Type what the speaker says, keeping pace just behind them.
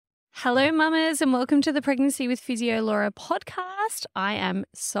Hello, mamas, and welcome to the Pregnancy with Physio Laura podcast. I am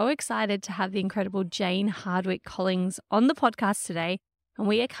so excited to have the incredible Jane Hardwicke Collings on the podcast today, and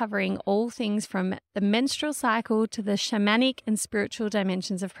we are covering all things from the menstrual cycle to the shamanic and spiritual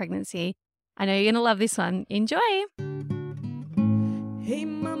dimensions of pregnancy. I know you're going to love this one. Enjoy. Hey,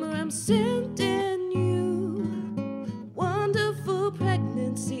 mama, I'm sending you wonderful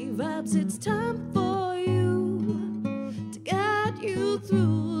pregnancy vibes. It's time for you to guide you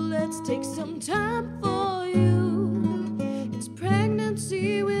through. Let's take some time for you. It's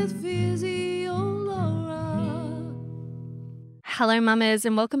Pregnancy with Physio Laura. Hello, mamas,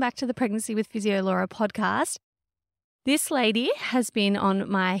 and welcome back to the Pregnancy with Physio Laura podcast. This lady has been on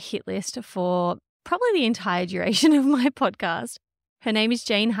my hit list for probably the entire duration of my podcast. Her name is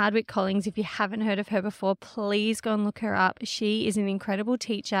Jane Hardwicke Collings. If you haven't heard of her before, please go and look her up. She is an incredible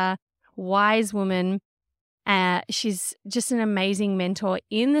teacher, wise woman. She's just an amazing mentor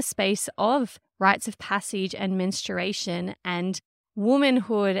in the space of rites of passage and menstruation and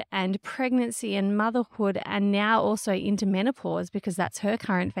womanhood and pregnancy and motherhood, and now also into menopause because that's her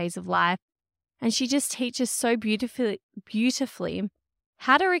current phase of life. And she just teaches so beautifully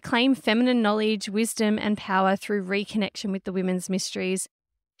how to reclaim feminine knowledge, wisdom, and power through reconnection with the women's mysteries.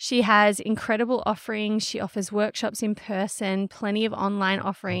 She has incredible offerings. She offers workshops in person, plenty of online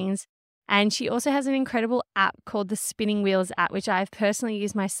offerings. And she also has an incredible app called the Spinning Wheels app, which I've personally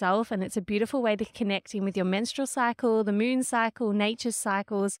used myself. And it's a beautiful way to connect in with your menstrual cycle, the moon cycle, nature's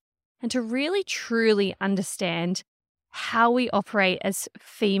cycles, and to really, truly understand how we operate as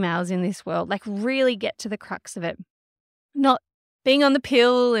females in this world, like really get to the crux of it. Not being on the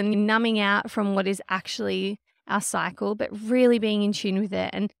pill and numbing out from what is actually our cycle, but really being in tune with it.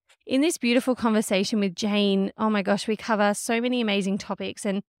 And in this beautiful conversation with Jane, oh my gosh, we cover so many amazing topics.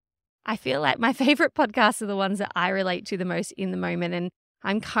 And I feel like my favorite podcasts are the ones that I relate to the most in the moment. And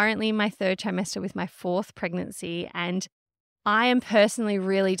I'm currently in my third trimester with my fourth pregnancy. And I am personally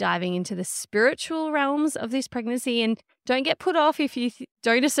really diving into the spiritual realms of this pregnancy. And don't get put off if you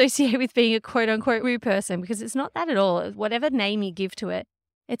don't associate with being a quote unquote woo person, because it's not that at all. Whatever name you give to it,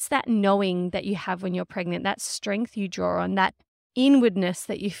 it's that knowing that you have when you're pregnant, that strength you draw on, that inwardness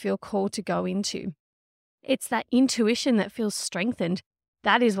that you feel called to go into. It's that intuition that feels strengthened.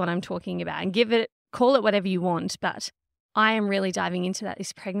 That is what I'm talking about. And call it whatever you want. But I am really diving into that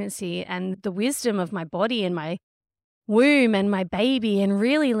this pregnancy and the wisdom of my body and my womb and my baby, and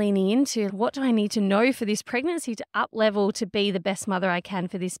really leaning into what do I need to know for this pregnancy to up level to be the best mother I can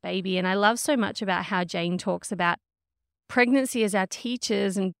for this baby. And I love so much about how Jane talks about pregnancy as our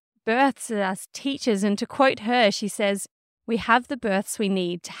teachers and births as our teachers. And to quote her, she says, we have the births we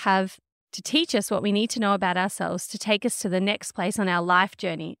need to teach us what we need to know about ourselves, to take us to the next place on our life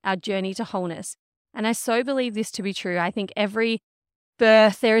journey, our journey to wholeness. And I so believe this to be true. I think every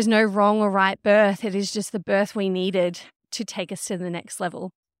birth, there is no wrong or right birth. It is just the birth we needed to take us to the next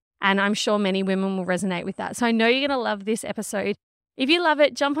level. And I'm sure many women will resonate with that. So I know you're going to love this episode. If you love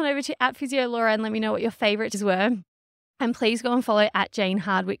it, jump on over to @PhysioLaura and let me know what your favorites were. And please go and follow @Jane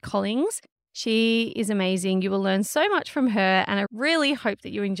Hardwicke Collings. She is amazing. You will learn so much from her, and I really hope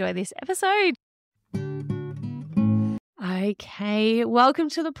that you enjoy this episode. Okay, welcome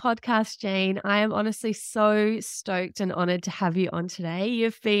to the podcast, Jane. I am honestly so stoked and honored to have you on today.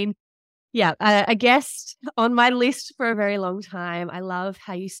 You've been, a guest on my list for a very long time. I love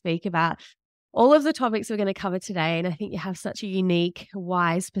how you speak about all of the topics we're going to cover today, and I think you have such a unique,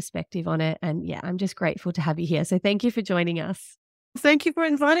 wise perspective on it. And I'm just grateful to have you here. So thank you for joining us. Thank you for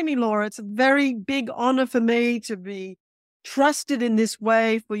inviting me, Laura. It's a very big honor for me to be trusted in this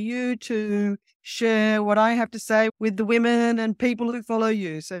way, for you to share what I have to say with the women and people who follow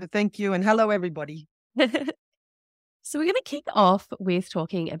you. So thank you, and hello, everybody. So we're going to kick off with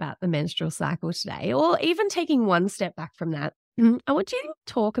talking about the menstrual cycle today, or even taking one step back from that. I want you to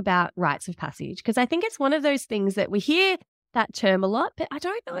talk about rites of passage, because I think it's one of those things that we hear that term a lot, but I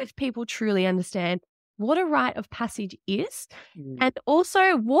don't know if people truly understand what a rite of passage is, and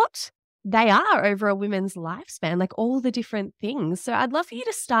also what they are over a woman's lifespan, like all the different things. So I'd love for you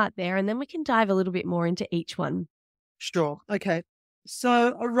to start there, and then we can dive a little bit more into each one. Sure. Okay.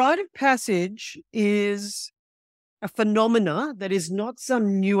 So a rite of passage is a phenomena that is not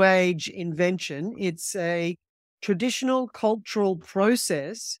some new age invention. It's a traditional cultural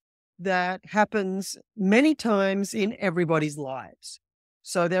process that happens many times in everybody's lives.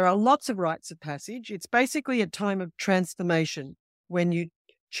 So there are lots of rites of passage. It's basically a time of transformation when you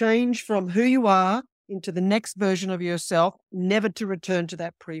change from who you are into the next version of yourself, never to return to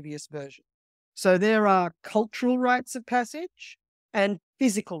that previous version. So there are cultural rites of passage and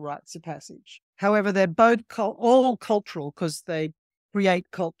physical rites of passage. However, they're both all cultural because they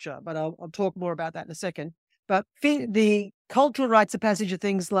create culture, but I'll talk more about that in a second. But the cultural rites of passage are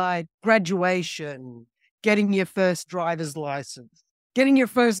things like graduation, getting your first driver's license, getting your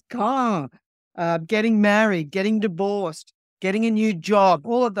first car, getting married, getting divorced, getting a new job,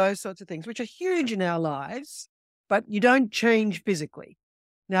 all of those sorts of things, which are huge in our lives, but you don't change physically.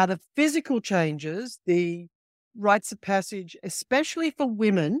 Now, the physical changes, the rites of passage, especially for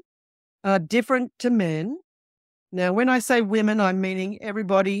women, are different to men. Now, when I say women, I'm meaning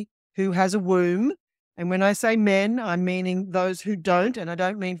everybody who has a womb. And when I say men, I'm meaning those who don't, and I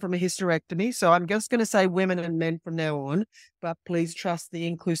don't mean from a hysterectomy. So I'm just going to say women and men from now on, but please trust the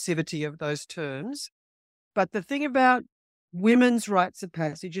inclusivity of those terms. But the thing about women's rites of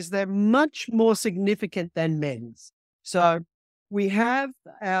passage is they're much more significant than men's. So we have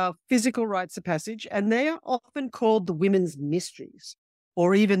our physical rites of passage, and they are often called the women's mysteries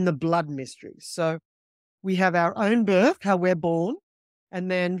or even the blood mysteries. So we have our own birth, how we're born,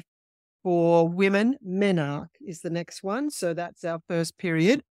 and then for women, menarche is the next one. So that's our first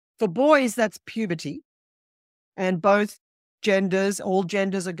period. For boys, that's puberty. And both genders, all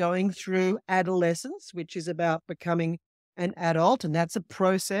genders are going through adolescence, which is about becoming an adult. And that's a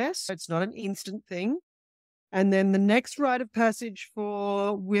process. It's not an instant thing. And then the next rite of passage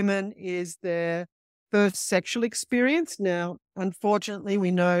for women is their first sexual experience. Now, unfortunately, we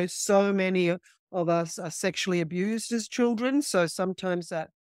know so many of us are sexually abused as children. So sometimes that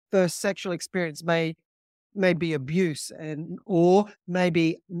first sexual experience may be abuse or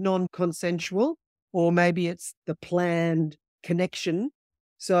maybe non-consensual, or maybe it's the planned connection.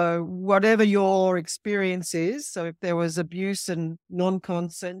 So whatever your experience is, so if there was abuse and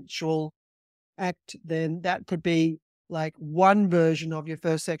non-consensual act, then that could be like one version of your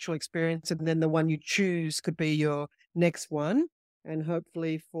first sexual experience, and then the one you choose could be your next one. And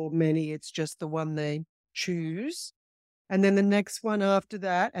hopefully for many, it's just the one they choose. And then the next one after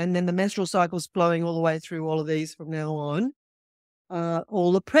that, and then the menstrual cycle's flowing all the way through all of these from now on,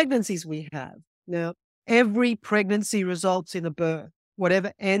 all the pregnancies we have. Now, every pregnancy results in a birth.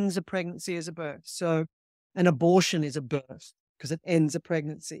 Whatever ends a pregnancy is a birth. So an abortion is a birth because it ends a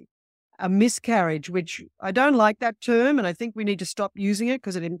pregnancy. A miscarriage, which I don't like that term, and I think we need to stop using it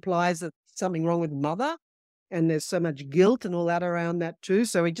because it implies that something wrong with mother, and there's so much guilt and all that around that too.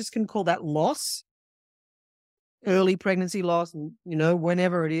 So we just can call that loss. Early pregnancy loss, and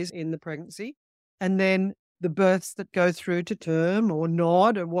whenever it is in the pregnancy, and then the births that go through to term or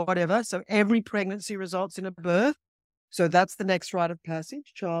nod or whatever. So every pregnancy results in a birth. So that's the next rite of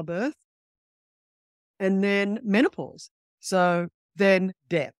passage, childbirth. And then menopause. So then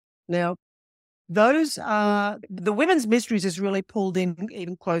death. Now, those are the women's mysteries is really pulled in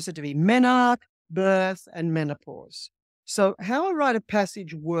even closer to me: menarche, birth, and menopause. So how a rite of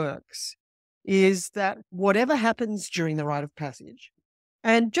passage works is that whatever happens during the rite of passage,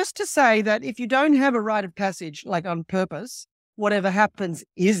 and just to say that if you don't have a rite of passage, like on purpose, whatever happens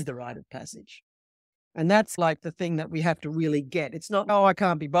is the rite of passage. And that's like the thing that we have to really get. It's not, oh, I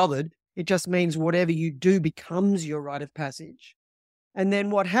can't be bothered. It just means whatever you do becomes your rite of passage. And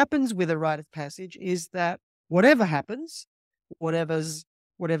then what happens with a rite of passage is that whatever happens, whatever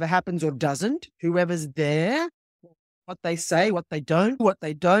happens or doesn't, whoever's there, what they say, what they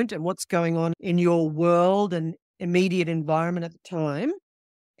don't, and what's going on in your world and immediate environment at the time,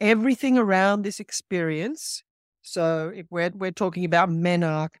 everything around this experience. So if we're talking about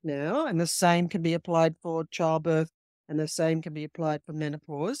menarche now, and the same can be applied for childbirth, and the same can be applied for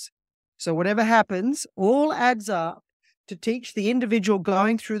menopause. So whatever happens all adds up to teach the individual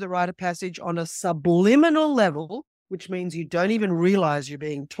going through the rite of passage on a subliminal level, which means you don't even realize you're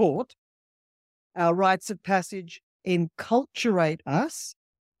being taught. Our rites of passage enculturate us,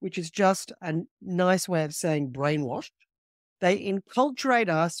 which is just a nice way of saying brainwashed. They enculturate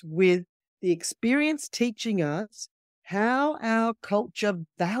us with the experience teaching us how our culture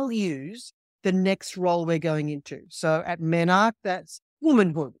values the next role we're going into. So at menarche, that's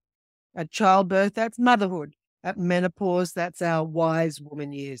womanhood. At childbirth, that's motherhood. At menopause, that's our wise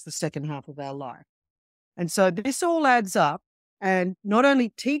woman years, the second half of our life. And so this all adds up, and not only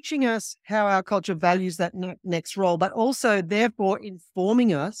teaching us how our culture values that next role, but also therefore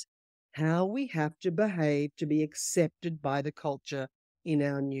informing us how we have to behave to be accepted by the culture in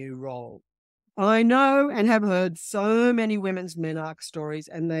our new role. I know and have heard so many women's menarche stories,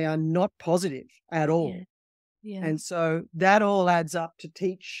 and they are not positive at all. Yeah. And so that all adds up to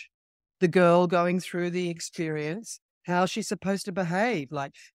teach the girl going through the experience how she's supposed to behave,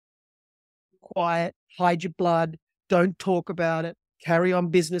 like quiet, hide your blood, don't talk about it, carry on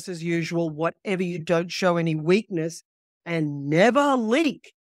business as usual, whatever you don't show any weakness, and never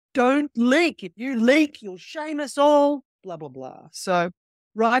leak. Don't leak. If you leak, you'll shame us all. blah, blah, blah. So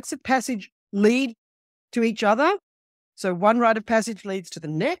rites of passage lead to each other. So one rite of passage leads to the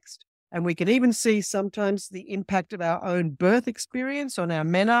next. And we can even see sometimes the impact of our own birth experience on our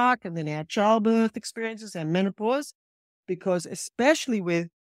menarche and then our childbirth experiences and menopause, because especially with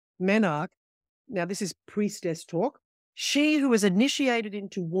menarche, now this is priestess talk, she who is initiated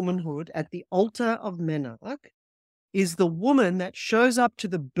into womanhood at the altar of menarche is the woman that shows up to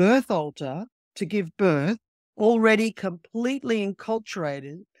the birth altar to give birth already completely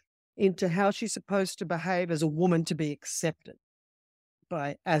enculturated into how she's supposed to behave as a woman to be accepted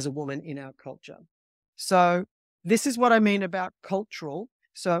as a woman in our culture. So this is what I mean about cultural.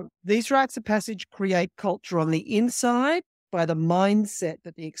 So these rites of passage create culture on the inside by the mindset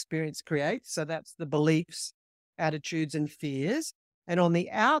that the experience creates. So that's the beliefs, attitudes, and fears. And on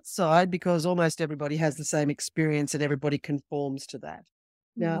the outside, because almost everybody has the same experience and everybody conforms to that.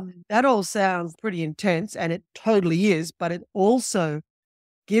 Now, that all sounds pretty intense, and it totally is, but it also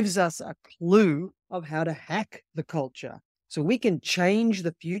gives us a clue of how to hack the culture. So we can change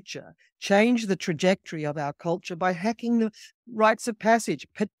the future, change the trajectory of our culture by hacking the rites of passage,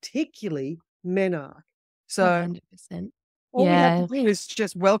 particularly menarche. So 100%. all we have to do is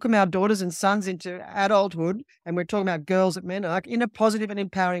just welcome our daughters and sons into adulthood, and we're talking about girls at menarche, in a positive and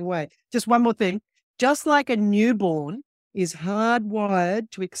empowering way. Just one more thing. Just like a newborn is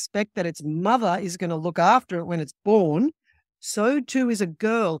hardwired to expect that its mother is going to look after it when it's born, so too is a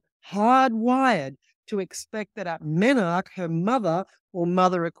girl hardwired to expect that at menarche, her mother or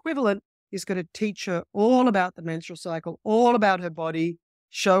mother equivalent is going to teach her all about the menstrual cycle, all about her body,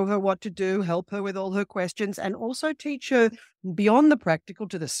 show her what to do, help her with all her questions, and also teach her beyond the practical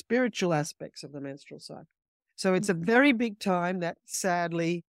to the spiritual aspects of the menstrual cycle. So it's a very big time that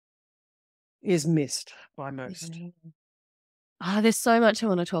sadly is missed by most. There's so much I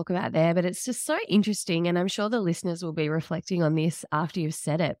want to talk about there, but it's just so interesting. And I'm sure the listeners will be reflecting on this after you've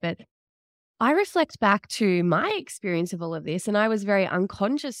said it. But I reflect back to my experience of all of this, and I was very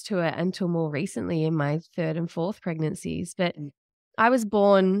unconscious to it until more recently in my third and fourth pregnancies. But I was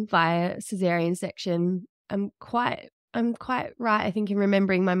born via cesarean section. I'm quite right, I think, in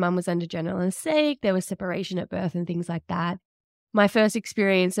remembering my mum was under general anesthetic. There was separation at birth and things like that. My first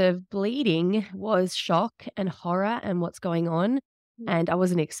experience of bleeding was shock and horror and what's going on. And I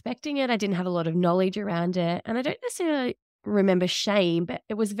wasn't expecting it. I didn't have a lot of knowledge around it. And I don't necessarily remember shame, but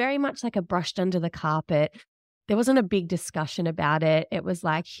it was very much like a brushed under the carpet. There wasn't a big discussion about it. It was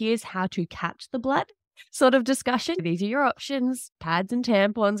like, here's how to catch the blood sort of discussion. These are your options. Pads and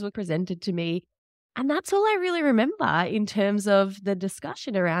tampons were presented to me. And that's all I really remember in terms of the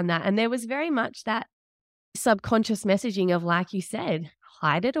discussion around that. And there was very much that subconscious messaging of, like you said,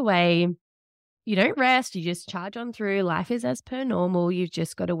 hide it away. You don't rest. You just charge on through. Life is as per normal. You've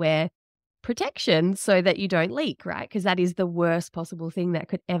just got to wear protection so that you don't leak, right? Because that is the worst possible thing that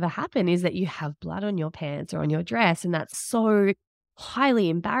could ever happen, is that you have blood on your pants or on your dress. And that's so highly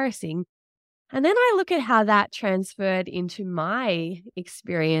embarrassing. And then I look at how that transferred into my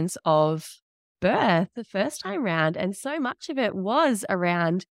experience of birth the first time round. And so much of it was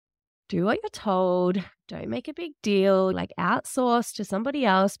around, do what you're told, don't make a big deal, like outsource to somebody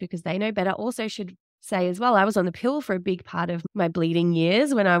else because they know better. Also should say as well, I was on the pill for a big part of my bleeding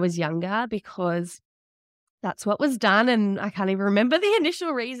years when I was younger because that's what was done. And I can't even remember the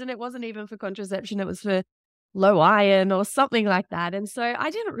initial reason. It wasn't even for contraception. It was for low iron or something like that. And so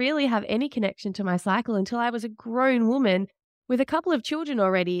I didn't really have any connection to my cycle until I was a grown woman with a couple of children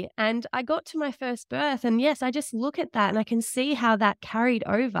already. And I got to my first birth. And yes, I just look at that and I can see how that carried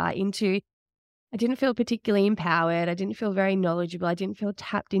over into, I didn't feel particularly empowered. I didn't feel very knowledgeable. I didn't feel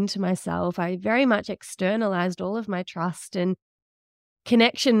tapped into myself. I very much externalized all of my trust, and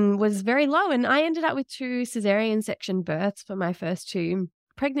connection was very low. And I ended up with 2 cesarean section births for my first 2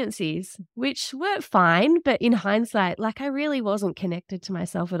 pregnancies, which were fine. But in hindsight, like, I really wasn't connected to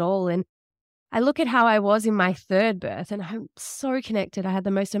myself at all. And I look at how I was in my third birth and I'm so connected. I had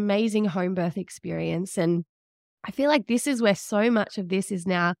the most amazing home birth experience. And I feel like this is where so much of this is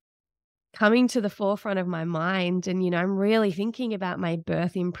now coming to the forefront of my mind. And, you know, I'm really thinking about my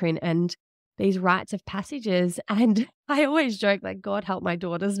birth imprint and these rites of passages. And I always joke, like, God help my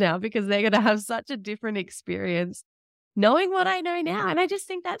daughters now, because they're going to have such a different experience knowing what I know now. And I just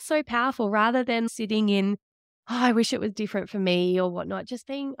think that's so powerful, rather than sitting in, oh, I wish it was different for me or whatnot. Just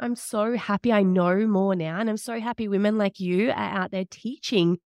being, I'm so happy I know more now. And I'm so happy women like you are out there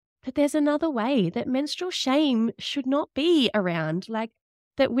teaching that there's another way, that menstrual shame should not be around. Like,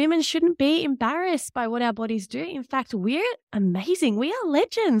 that women shouldn't be embarrassed by what our bodies do. In fact, we're amazing. We are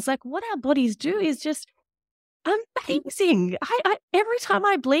legends. Like, what our bodies do is just amazing. I every time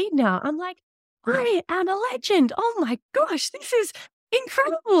I bleed now, I'm like, I am a legend. Oh my gosh, this is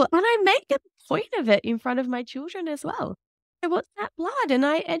incredible. And I make a point of it in front of my children as well. So what's that blood? And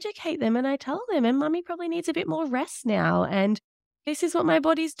I educate them and I tell them, and mummy probably needs a bit more rest now. And this is what my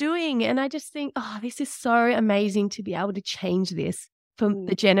body's doing. And I just think, oh, this is so amazing to be able to change this for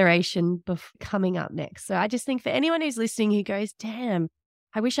the generation coming up next. So I just think for anyone who's listening who goes, damn,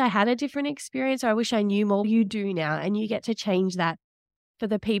 I wish I had a different experience, or I wish I knew more, you do now. And you get to change that for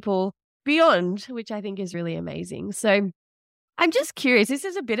the people beyond, which I think is really amazing. So I'm just curious, this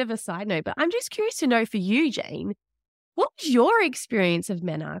is a bit of a side note, but I'm just curious to know for you, Jane, what was your experience of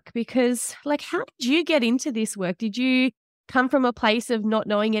Menarche? Because how did you get into this work? Did you come from a place of not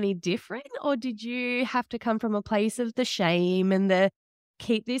knowing any different, or did you have to come from a place of the shame and the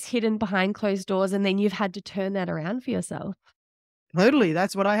keep this hidden behind closed doors, and then you've had to turn that around for yourself? Totally.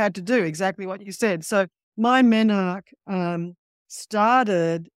 That's what I had to do. Exactly what you said. So my Menarche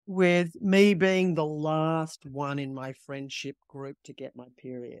started with me being the last one in my friendship group to get my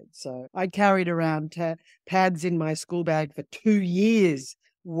period. So I carried around pads in my school bag for 2 years,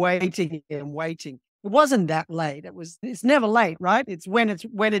 waiting and waiting. It wasn't that late. It's never late, right? It's when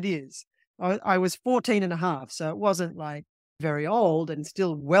it is. I was 14 and a half, so it wasn't very old and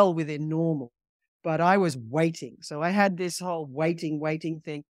still well within normal. But I was waiting. So I had this whole waiting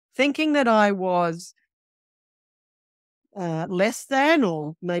thing, thinking that I was less than,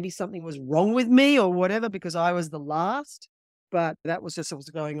 or maybe something was wrong with me or whatever because I was the last. But that was just what was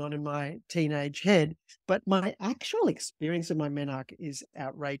going on in my teenage head. But my actual experience of my Menarche is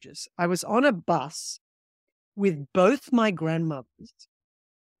outrageous. I was on a bus with both my grandmothers,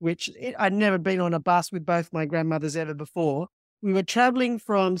 I'd never been on a bus with both my grandmothers ever before. We were traveling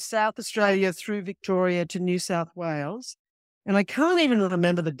from South Australia through Victoria to New South Wales. And I can't even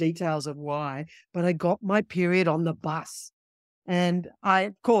remember the details of why, but I got my period on the bus. And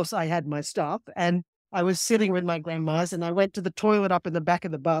of course, I had my stuff, and I was sitting with my grandmas, and I went to the toilet up in the back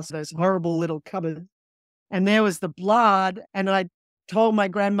of the bus, those horrible little cupboards, and there was the blood. And I told my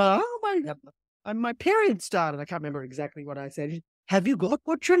grandma, oh, my period started. I can't remember exactly what I said. Have you got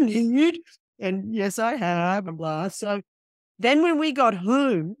what you need? And yes, I have, and blah. So then when we got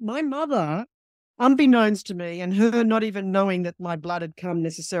home, my mother, unbeknownst to me, and her not even knowing that my blood had come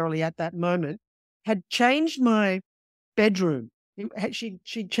necessarily at that moment, had changed my bedroom. She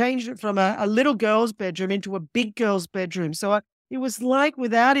changed it from a little girl's bedroom into a big girl's bedroom. So it was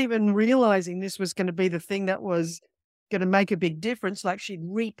without even realizing this was going to be the thing that was going to make a big difference, she'd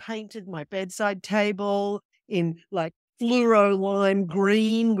repainted my bedside table in fluoro lime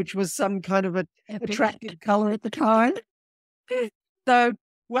green, which was some kind of attractive color at the time. So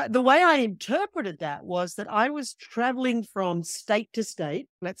the way I interpreted that was that I was traveling from state to state,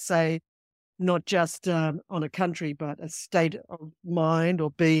 let's say, not just on a country, but a state of mind or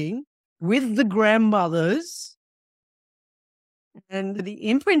being, with the grandmothers. And the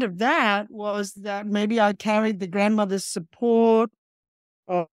imprint of that was that maybe I carried the grandmother's support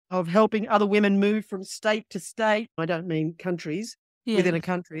of helping other women move from state to state. I don't mean countries, within a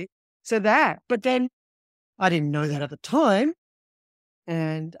country. So but then I didn't know that at the time.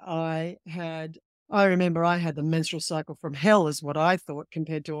 And I remember I had the menstrual cycle from hell is what I thought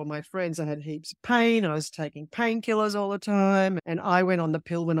compared to all my friends. I had heaps of pain. I was taking painkillers all the time. And I went on the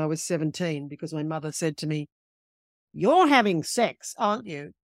pill when I was 17 because my mother said to me, you're having sex, aren't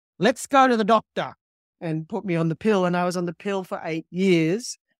you? Let's go to the doctor, and put me on the pill. And I was on the pill for 8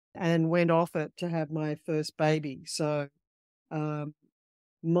 years and went off it to have my first baby. So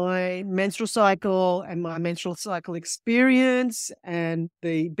my menstrual cycle and my menstrual cycle experience and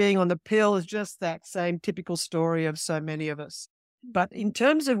the being on the pill is just that same typical story of so many of us. But in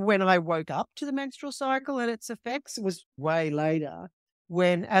terms of when I woke up to the menstrual cycle and its effects, it was way later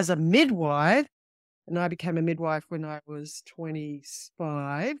when, as a midwife, and I became a midwife when I was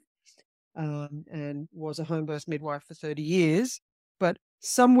 25 and was a home birth midwife for 30 years. But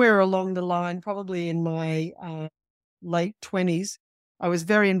somewhere along the line, probably in my late 20s, I was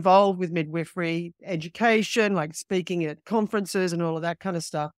very involved with midwifery education, speaking at conferences and all of that kind of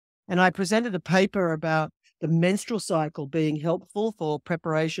stuff. And I presented a paper about the menstrual cycle being helpful for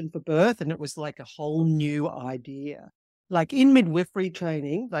preparation for birth. And it was a whole new idea. In midwifery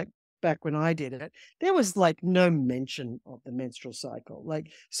training, back when I did it, there was no mention of the menstrual cycle.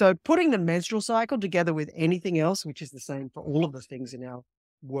 So putting the menstrual cycle together with anything else, which is the same for all of the things in our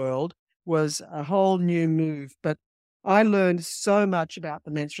world, was a whole new move. But I learned so much about the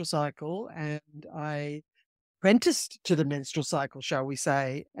menstrual cycle, and I apprenticed to the menstrual cycle, shall we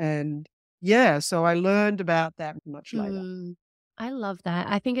say. And so I learned about that much later. I love that.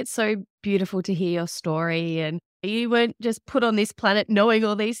 I think it's so beautiful to hear your story and You weren't just put on this planet knowing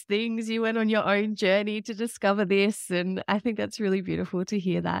all these things. You went on your own journey to discover this. And I think that's really beautiful to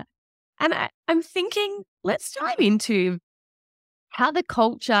hear that. And I'm thinking, let's dive into how the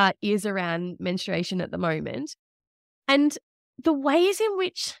culture is around menstruation at the moment and the ways in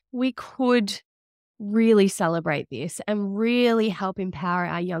which we could really celebrate this and really help empower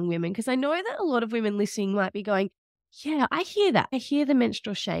our young women. Because I know that a lot of women listening might be going, yeah, I hear that. I hear the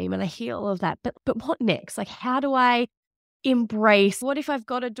menstrual shame and I hear all of that. But what next? Like, how do I embrace? What if I've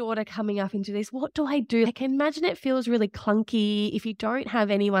got a daughter coming up into this? What do I do? I can imagine it feels really clunky if you don't have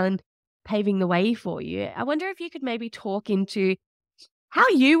anyone paving the way for you. I wonder if you could maybe talk into how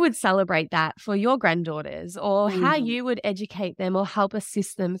you would celebrate that for your granddaughters or how you would educate them or help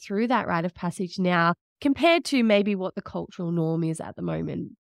assist them through that rite of passage now compared to maybe what the cultural norm is at the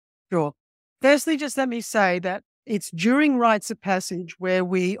moment. Sure. Firstly, just let me say that it's during rites of passage where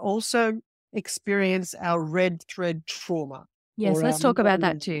we also experience our red thread trauma. Yes, let's talk about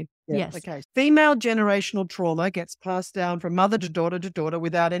that too. Yes. Okay. Female generational trauma gets passed down from mother to daughter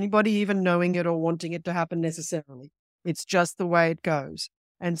without anybody even knowing it or wanting it to happen necessarily. It's just the way it goes.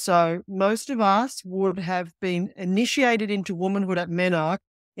 And so most of us would have been initiated into womanhood at menarche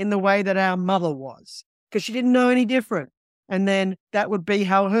in the way that our mother was, because she didn't know any different. And then that would be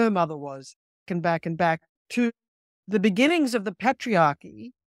how her mother was, and back to the beginnings of the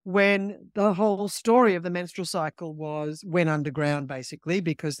patriarchy, when the whole story of the menstrual cycle went underground, basically,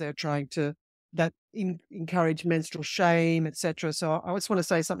 because they're trying to encourage menstrual shame, etc. So I just want to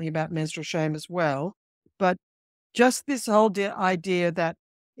say something about menstrual shame as well. But just this whole idea that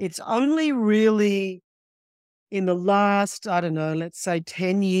it's only really in the last, I don't know, let's say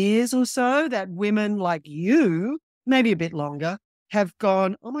 10 years or so that women like you, maybe a bit longer, have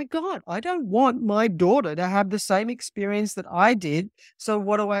gone, oh my God, I don't want my daughter to have the same experience that I did. So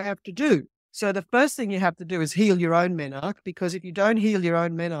what do I have to do? So the first thing you have to do is heal your own menarche, because if you don't heal your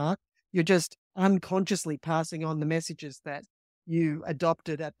own menarche, you're just unconsciously passing on the messages that you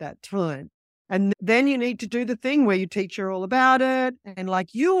adopted at that time. And then you need to do the thing where you teach her all about it. And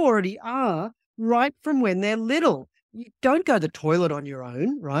like you already are right from when they're little. You don't go to the toilet on your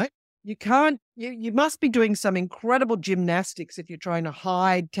own, right? You can't, you must be doing some incredible gymnastics if you're trying to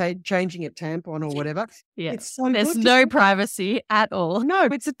hide changing a tampon or whatever. Yeah. It's so There's good no privacy at all. No,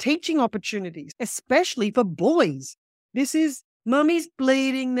 it's a teaching opportunity, especially for boys. This is, mummy's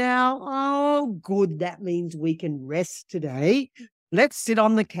bleeding now. Oh, good. That means we can rest today. Let's sit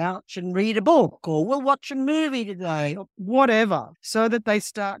on the couch and read a book, or we'll watch a movie today, or whatever, so that they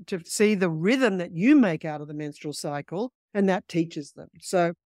start to see the rhythm that you make out of the menstrual cycle, and that teaches them.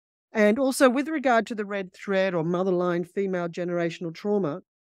 So, and also with regard to the red thread or motherline female generational trauma,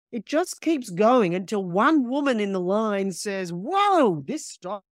 it just keeps going until one woman in the line says, whoa, this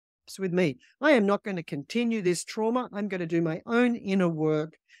stops with me. I am not going to continue this trauma. I'm going to do my own inner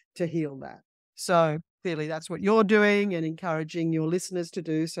work to heal that. So clearly that's what you're doing and encouraging your listeners to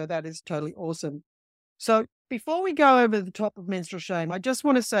do. So that is totally awesome. So before we go over the top of menstrual shame, I just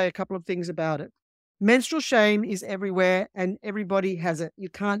want to say a couple of things about it. Menstrual shame is everywhere and everybody has it. You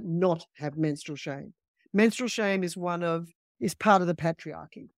can't not have menstrual shame. Menstrual shame is part of the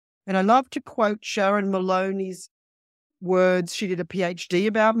patriarchy. And I love to quote Sharon Maloney's words. She did a PhD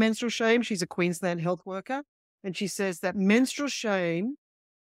about menstrual shame. She's a Queensland health worker. And she says that menstrual shame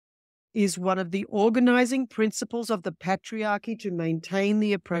is one of the organizing principles of the patriarchy to maintain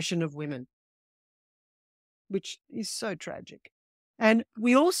the oppression of women, which is so tragic. And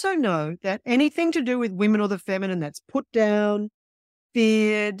we also know that anything to do with women or the feminine that's put down,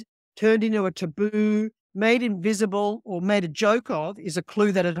 feared, turned into a taboo, made invisible, or made a joke of is a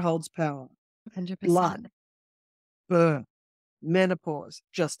clue that it holds power. 100%. Blood, birth, menopause,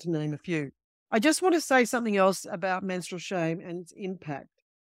 just to name a few. I just want to say something else about menstrual shame and its impact,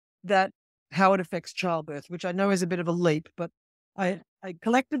 that how it affects childbirth, which I know is a bit of a leap, but I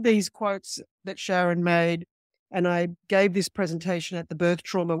collected these quotes that Sharon made, and I gave this presentation at the Birth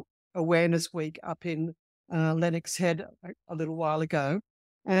Trauma Awareness Week up in Lennox Head a little while ago.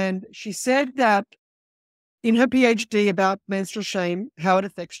 And she said that in her PhD about menstrual shame, how it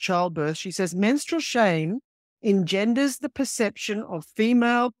affects childbirth, she says menstrual shame engenders the perception of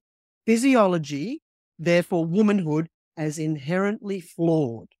female physiology, therefore womanhood, as inherently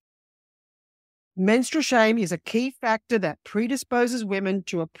flawed. Menstrual shame is a key factor that predisposes women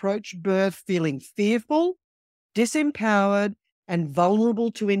to approach birth feeling fearful, disempowered, and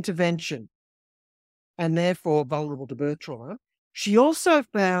vulnerable to intervention, and therefore vulnerable to birth trauma. She also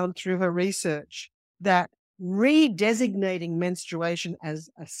found through her research that redesignating menstruation as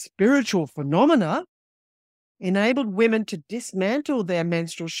a spiritual phenomena enabled women to dismantle their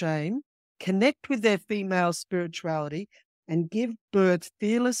menstrual shame, connect with their female spirituality, and give birth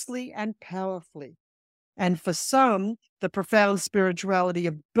fearlessly and powerfully. And for some, the profound spirituality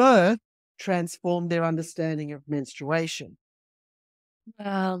of birth transformed their understanding of menstruation.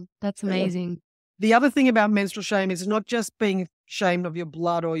 Wow, that's amazing. The other thing about menstrual shame is not just being ashamed of your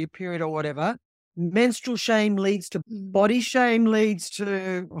blood or your period or whatever. Menstrual shame leads to body shame, leads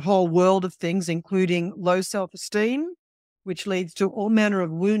to a whole world of things, including low self-esteem, which leads to all manner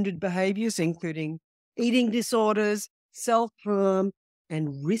of wounded behaviors, including eating disorders, self-harm,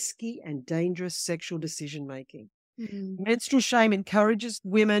 and risky and dangerous sexual decision-making. Menstrual shame encourages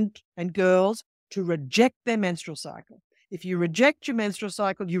women and girls to reject their menstrual cycle. If you reject your menstrual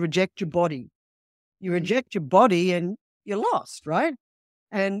cycle, you reject your body. You reject your body and you're lost, right?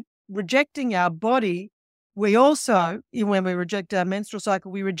 And rejecting our body, we also, when we reject our menstrual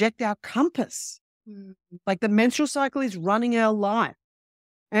cycle, we reject our compass. Like the menstrual cycle is running our life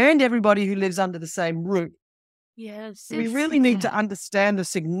and everybody who lives under the same roof. Yes. We really need to understand the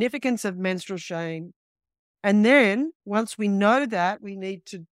significance of menstrual shame. And then once we know that, we need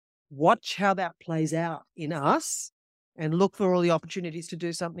to watch how that plays out in us and look for all the opportunities to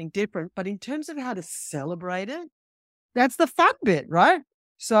do something different. But in terms of how to celebrate it, that's the fun bit, right?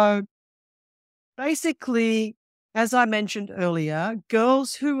 So basically, as I mentioned earlier,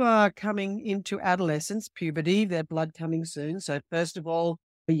 girls who are coming into adolescence, puberty, their blood coming soon. So first of all,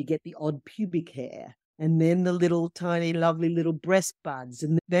 you get the odd pubic hair, and then the little tiny, lovely little breast buds,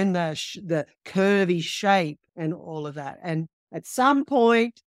 and then the curvy shape and all of that. And at some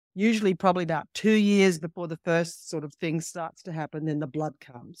point, usually probably about 2 years before the first sort of thing starts to happen, then the blood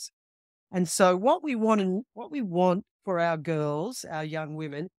comes. And so what we want for our girls, our young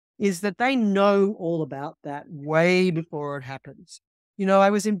women, is that they know all about that way before it happens. You know, I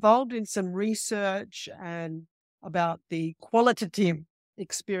was involved in some research and about the qualitative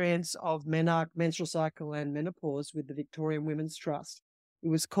experience of menstrual cycle and menopause with the Victorian Women's Trust. It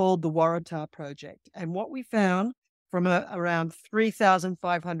was called the Waratah Project. And what we found from around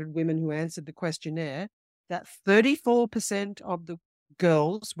 3,500 women who answered the questionnaire, that 34% of the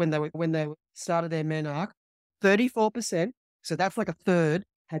girls, when they started their menarche, 34%, so that's like a third,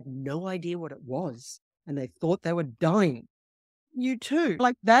 had no idea what it was, and they thought they were dying. You too.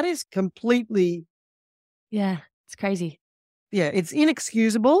 Like, that is completely... Yeah, it's crazy. Yeah, it's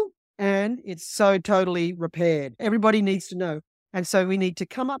inexcusable, and it's so totally repaired. Everybody needs to know. And so we need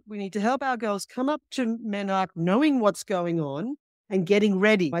to help our girls come up to menarche knowing what's going on and getting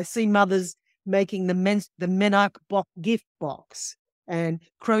ready. I see mothers making the menarche gift box and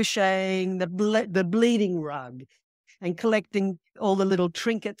crocheting the bleeding rug and collecting all the little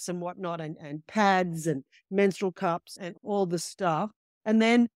trinkets and whatnot and pads and menstrual cups and all the stuff, and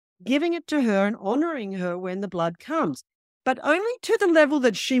then giving it to her and honoring her when the blood comes, but only to the level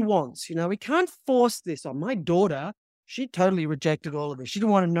that she wants. You know, we can't force this on. My daughter, she totally rejected all of this. She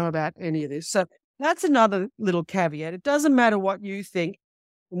didn't want to know about any of this. So that's another little caveat. It doesn't matter what you think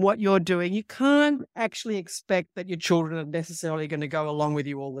and what you're doing. You can't actually expect that your children are necessarily going to go along with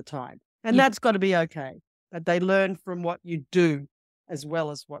you all the time. And that's got to be okay. That they learn from what you do as well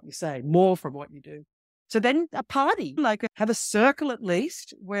as what you say, more from what you do. So then a party, like have a circle at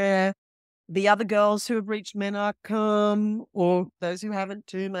least, where the other girls who have reached menarche come, or those who haven't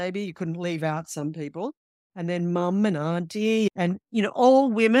too, maybe. You couldn't leave out some people. And then mum and auntie and, you know, all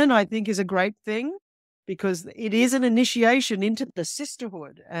women, I think, is a great thing, because it is an initiation into the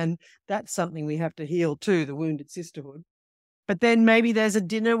sisterhood. And that's something we have to heal too, the wounded sisterhood. But then maybe there's a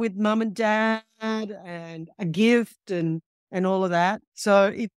dinner with mum and dad and a gift and all of that.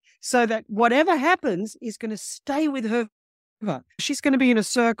 So that whatever happens is going to stay with her. She's going to be in a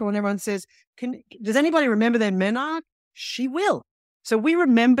circle and everyone says, does anybody remember their menarche? She will. So we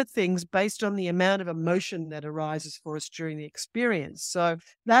remember things based on the amount of emotion that arises for us during the experience. So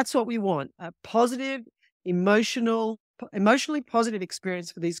that's what we want, a positive, emotionally positive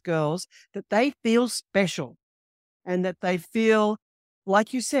experience for these girls, that they feel special and that they feel,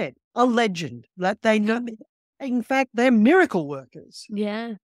 like you said, a legend, that they know, in fact, they're miracle workers.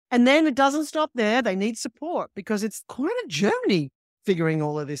 Yeah. And then it doesn't stop there. They need support, because it's quite a journey figuring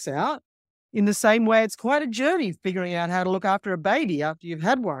all of this out. In the same way, it's quite a journey figuring out how to look after a baby after you've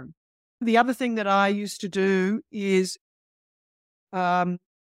had one. The other thing that I used to do is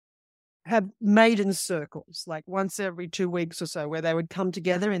have maiden circles, like once every 2 weeks or so, where they would come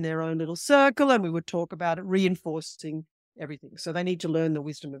together in their own little circle and we would talk about it, reinforcing everything. So they need to learn the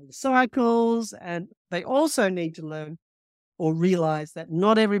wisdom of the cycles, and they also need to learn or realize that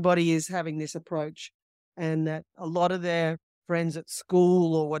not everybody is having this approach, and that a lot of their friends at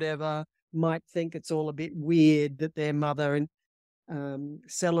school or whatever might think it's all a bit weird that their mother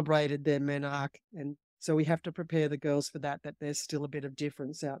celebrated their menarche. And so we have to prepare the girls for that there's still a bit of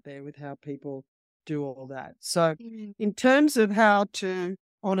difference out there with how people do all that. So in terms of how to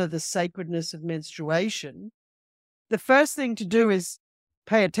honor the sacredness of menstruation, the first thing to do is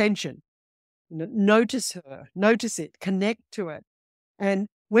pay attention. Notice her, notice it, connect to it. And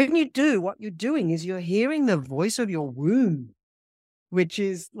when you do, what you're doing is you're hearing the voice of your womb, which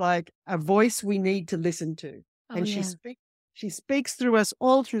is like a voice we need to listen to. And she speaks through us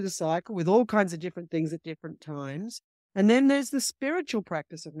all through the cycle with all kinds of different things at different times. And then there's the spiritual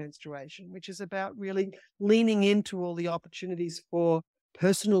practice of menstruation, which is about really leaning into all the opportunities for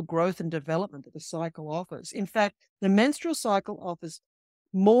personal growth and development that the cycle offers. In fact, the menstrual cycle offers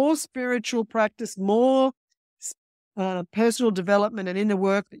more spiritual practice, more personal development and inner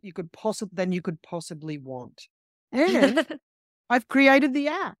work that you could possibly want. And I've created the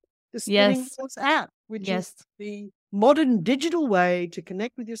app, the Spinning Wheels app, which is the modern digital way to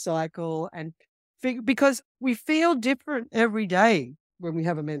connect with your cycle and because we feel different every day when we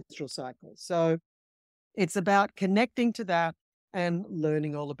have a menstrual cycle. So it's about connecting to that and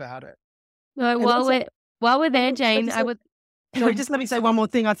learning all about it. No, while we're there, Jane, just let me say one more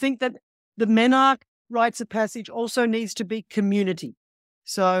thing. I think that the menarche rites of passage also needs to be community.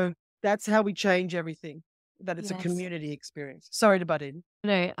 So that's how we change everything, that it's a community experience. Sorry to butt in.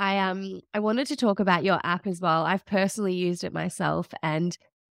 No, I wanted to talk about your app as well. I've personally used it myself and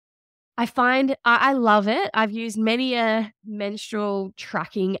I find I love it. I've used many a menstrual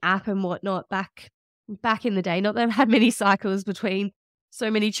tracking app and whatnot back in the day. Not that I've had many cycles between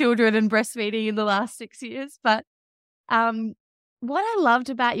so many children and breastfeeding in the last 6 years, but what I loved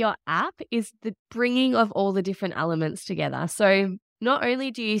about your app is the bringing of all the different elements together. So not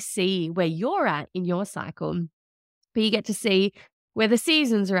only do you see where you're at in your cycle, but you get to see where the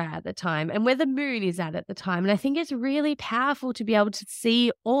seasons are at the time and where the moon is at the time. And I think it's really powerful to be able to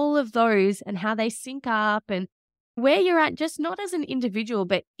see all of those and how they sync up and where you're at, just not as an individual,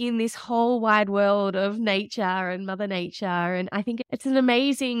 but in this whole wide world of nature and Mother Nature. And I think it's an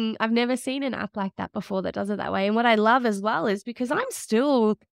amazing, I've never seen an app like that before that does it that way. And what I love as well is because I'm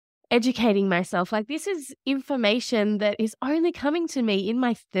still educating myself. Like this is information that is only coming to me in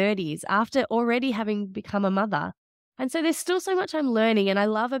my 30s after already having become a mother. And so there's still so much I'm learning. And I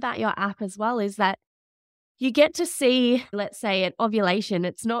love about your app as well is that you get to see, let's say at ovulation,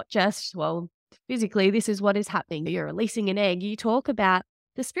 it's not just, well, physically, this is what is happening. You're releasing an egg. You talk about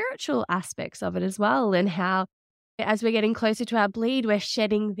the spiritual aspects of it as well and how as we're getting closer to our bleed, we're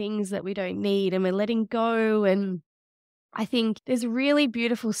shedding things that we don't need and we're letting go. And I think there's really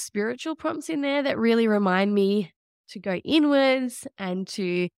beautiful spiritual prompts in there that really remind me to go inwards and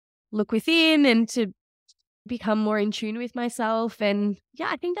to look within and to become more in tune with myself. And yeah,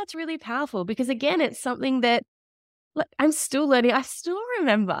 I think that's really powerful because again, it's something that I'm still learning. I still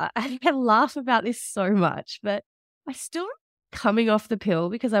remember, I laugh about this so much, but I still coming off the pill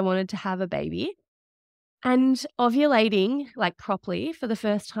because I wanted to have a baby and ovulating like properly for the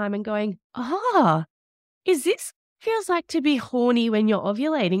first time and going, is this feels like to be horny when you're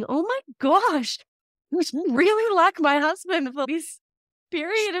ovulating? Oh my gosh, I really like my husband for this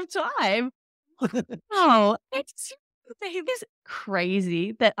period of time. It's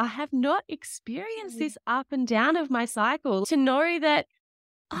crazy that I have not experienced this up and down of my cycle to know that,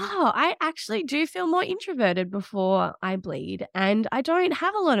 I actually do feel more introverted before I bleed and I don't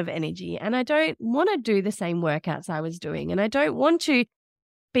have a lot of energy and I don't want to do the same workouts I was doing and I don't want to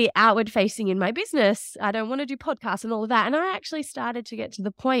be outward facing in my business. I don't want to do podcasts and all of that. And I actually started to get to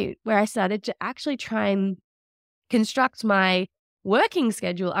the point where I started to actually try and construct my working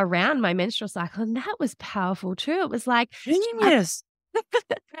schedule around my menstrual cycle. And that was powerful too. It was like, genius.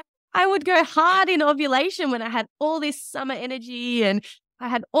 I would go hard in ovulation when I had all this summer energy and I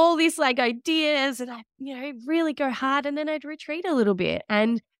had all these like ideas and I, really go hard and then I'd retreat a little bit.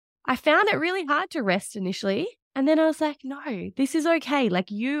 And I found it really hard to rest initially. And then I was like, no, this is okay. Like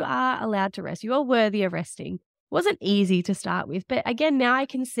you are allowed to rest. You are worthy of resting. It wasn't easy to start with. But again, now I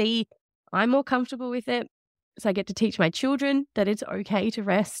can see I'm more comfortable with it. So I get to teach my children that it's okay to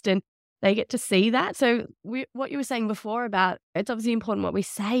rest and they get to see that. So what you were saying before about it's obviously important what we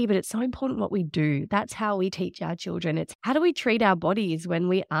say, but it's so important what we do. That's how we teach our children. It's how do we treat our bodies when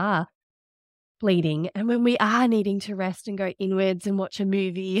we are bleeding and when we are needing to rest and go inwards and watch a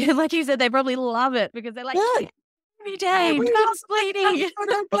movie. And like you said, they probably love it because they're like, every day, Mel's bleeding.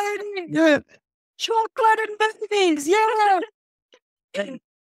 Yeah. Chocolate and movies. Yeah. And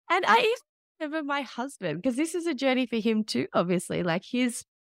I even remember my husband, because this is a journey for him too, obviously. Like his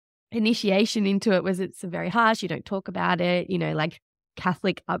initiation into it was it's very harsh. You don't talk about it, like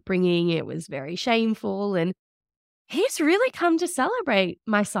Catholic upbringing. It was very shameful. And he's really come to celebrate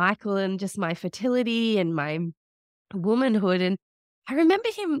my cycle and just my fertility and my womanhood. And I remember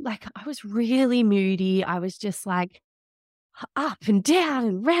him, like, I was really moody. I was just like up and down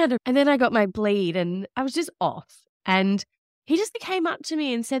and round. And then I got my bleed and I was just off. And he just came up to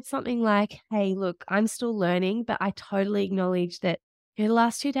me and said something like, hey, look, I'm still learning, but I totally acknowledge that the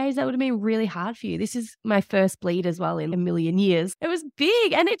last 2 days, that would have been really hard for you. This is my first bleed as well in a million years. It was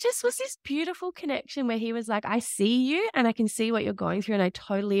big. And it just was this beautiful connection where he was like, I see you and I can see what you're going through and I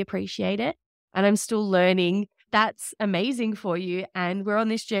totally appreciate it. And I'm still learning. That's amazing for you. And we're on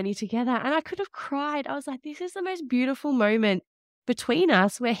this journey together. And I could have cried. I was like, this is the most beautiful moment between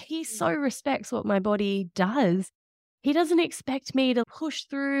us where he so respects what my body does. He doesn't expect me to push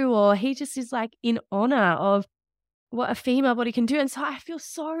through, or he just is like in honor of what a female body can do. And so I feel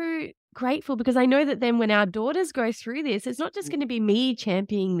so grateful because I know that then when our daughters go through this, it's not just going to be me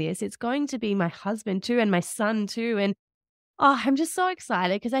championing this. It's going to be my husband too and my son too. And I'm just so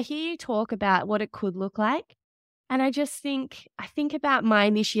excited because I hear you talk about what it could look like. And I think about my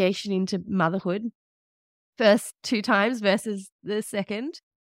initiation into motherhood first 2 times versus the second.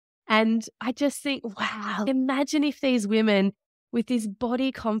 And I just think, wow, imagine if these women with this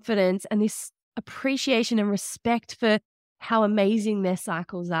body confidence and this appreciation and respect for how amazing their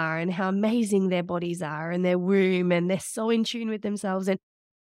cycles are and how amazing their bodies are and their womb, and they're so in tune with themselves, and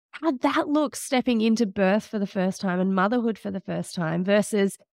how that looks stepping into birth for the first time and motherhood for the first time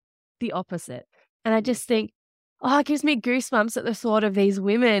versus the opposite. And I just think, it gives me goosebumps at the thought of these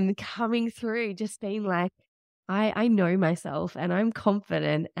women coming through, just being like, I know myself and I'm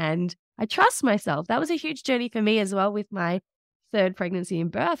confident and I trust myself. That was a huge journey for me as well with my 3rd pregnancy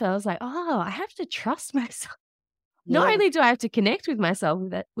and birth. I was like, I have to trust myself. Yeah. Not only do I have to connect with myself,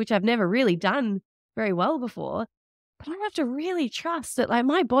 which I've never really done very well before, but I have to really trust that like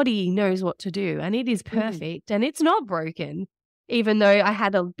my body knows what to do and it is perfect and it's not broken, even though I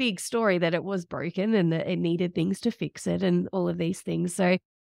had a big story that it was broken and that it needed things to fix it and all of these things. So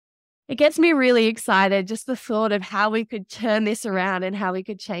it gets me really excited, just the thought of how we could turn this around and how we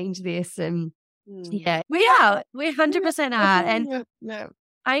could change this. And yeah, we 100% are. And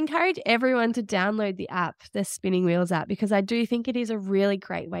I encourage everyone to download the app, the Spinning Wheels app, because I do think it is a really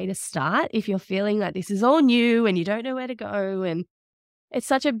great way to start if you're feeling like this is all new and you don't know where to go. And it's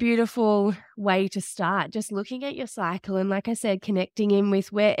such a beautiful way to start, just looking at your cycle and, like I said, connecting in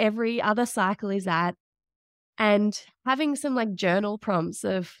with where every other cycle is at and having some like journal prompts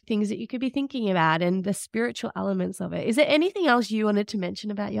of things that you could be thinking about and the spiritual elements of it. Is there anything else you wanted to mention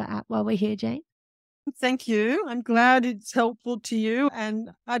about your app while we're here, Jane? Thank you. I'm glad it's helpful to you.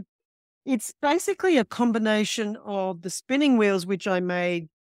 And it's basically a combination of the spinning wheels, which I made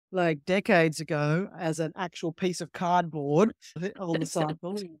like decades ago as an actual piece of cardboard, all the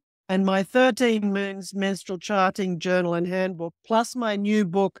cycles, and my 13 Moons menstrual charting journal and handbook, plus my new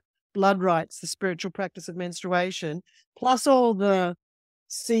book, Blood Rights, the Spiritual Practice of Menstruation, plus all the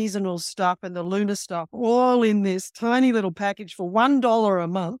seasonal stuff and the lunar stuff, all in this tiny little package for $1 a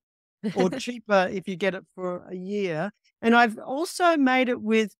month, or cheaper if you get it for a year. And I've also made it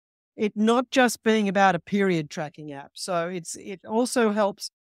with it not just being about a period tracking app. So it also helps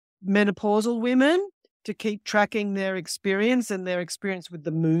menopausal women to keep tracking their experience and their experience with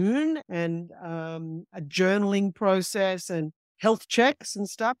the moon, and a journaling process and health checks and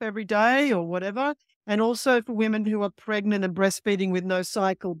stuff every day or whatever. And also for women who are pregnant and breastfeeding with no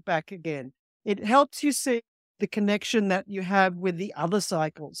cycle back again. It helps you see the connection that you have with the other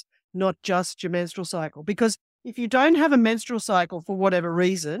cycles, not just your menstrual cycle. Because if you don't have a menstrual cycle for whatever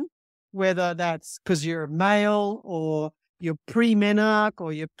reason, whether that's because you're a male or you're pre-menarche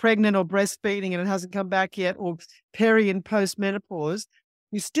or you're pregnant or breastfeeding and it hasn't come back yet, or peri and post-menopause,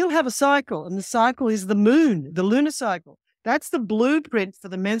 you still have a cycle, and the cycle is the moon, the lunar cycle. That's the blueprint for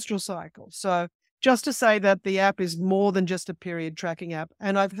the menstrual cycle. So just to say that the app is more than just a period tracking app.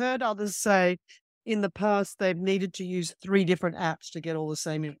 And I've heard others say in the past they've needed to use 3 different apps to get all the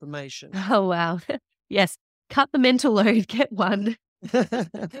same information. Oh, wow. Yes. Cut the mental load, get one.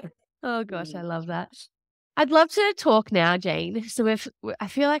 Oh, gosh, I love that. I'd love to talk now, Jane. So I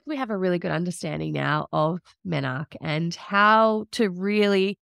feel like we have a really good understanding now of menarche and how to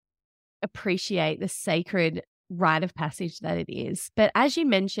really appreciate the sacred rite of passage that it is. But as you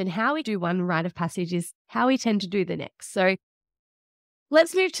mentioned, how we do one rite of passage is how we tend to do the next. So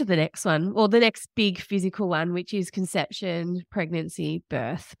let's move to the next one, or the next big physical one, which is conception, pregnancy,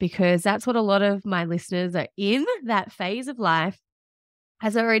 birth, because that's what a lot of my listeners are in, that phase of life.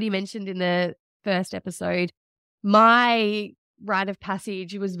 As I already mentioned in the first episode, my rite of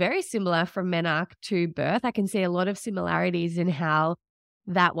passage was very similar from menarche to birth. I can see a lot of similarities in how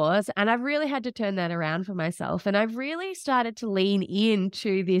that was. And I've really had to turn that around for myself. And I've really started to lean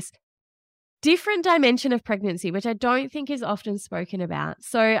into this different dimension of pregnancy, which I don't think is often spoken about.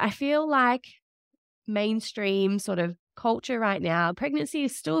 So I feel like mainstream sort of culture right now, pregnancy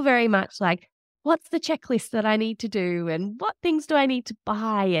is still very much like, what's the checklist that I need to do? And what things do I need to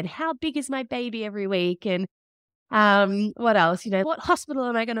buy? And how big is my baby every week? And what else? What hospital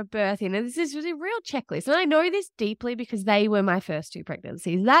am I going to birth in? And this is a real checklist. And I know this deeply because they were my first 2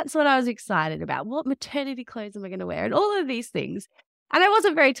 pregnancies. That's what I was excited about. What maternity clothes am I going to wear? And all of these things. And I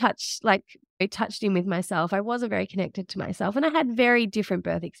wasn't very touched in with myself. I wasn't very connected to myself. And I had very different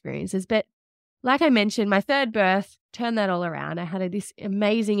birth experiences. But like I mentioned, my 3rd birth turned that all around. I had this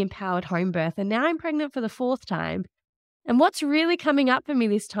amazing empowered home birth. And now I'm pregnant for the 4th time. And what's really coming up for me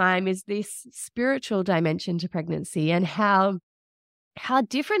this time is this spiritual dimension to pregnancy and how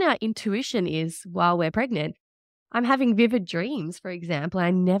different our intuition is while we're pregnant. I'm having vivid dreams, for example.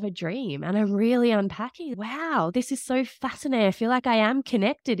 I never dream. And I'm really unpacking. Wow, this is so fascinating. I feel like I am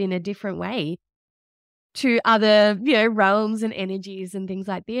connected in a different way to other, realms and energies and things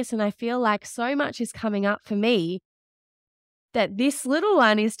like this. And I feel like so much is coming up for me that this little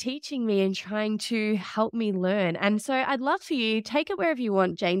one is teaching me and trying to help me learn. And so I'd love for you, take it wherever you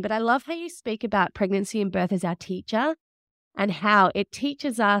want, Jane, but I love how you speak about pregnancy and birth as our teacher and how it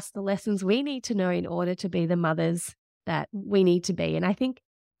teaches us the lessons we need to know in order to be the mothers that we need to be. And I think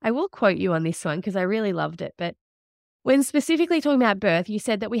I will quote you on this one because I really loved it. But when specifically talking about birth, you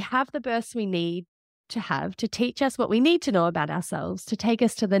said that we have the births we need to have to teach us what we need to know about ourselves, to take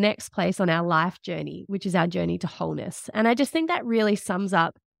us to the next place on our life journey, which is our journey to wholeness. And I just think that really sums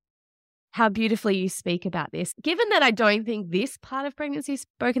up how beautifully you speak about this. Given that I don't think this part of pregnancy is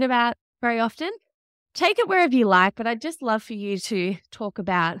spoken about very often, take it wherever you like, but I'd just love for you to talk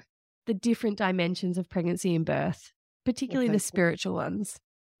about the different dimensions of pregnancy and birth, particularly the spiritual ones.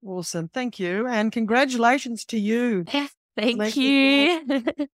 Awesome. Thank you. And congratulations to you. Thank you.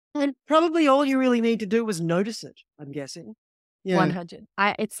 And probably all you really need to do was notice it, I'm guessing. Yeah. 100.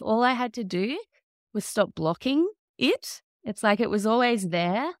 It's all I had to do was stop blocking it. It's like it was always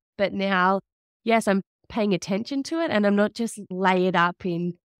there, but now, yes, I'm paying attention to it and I'm not just layered up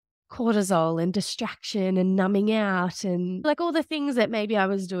in cortisol and distraction and numbing out and like all the things that maybe I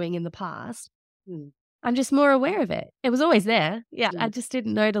was doing in the past. I'm just more aware of it. It was always there. Yeah, I just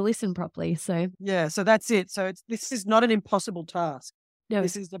didn't know to listen properly. So yeah, so that's it. So this is not an impossible task. No.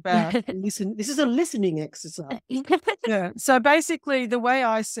 This is about listen. This is a listening exercise. Yeah. So basically, the way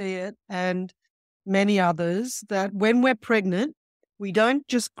I see it, and many others, that when we're pregnant, we don't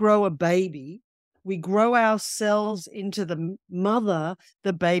just grow a baby. We grow ourselves into the mother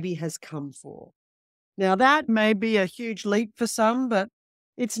the baby has come for. Now, that may be a huge leap for some, but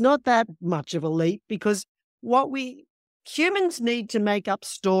it's not that much of a leap because humans need to make up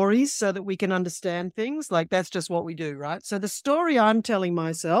stories so that we can understand things. Like that's just what we do, right? So the story I'm telling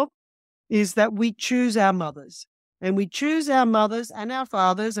myself is that we choose our mothers and we choose our mothers and our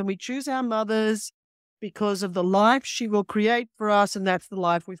fathers and we choose our mothers because of the life she will create for us. And that's the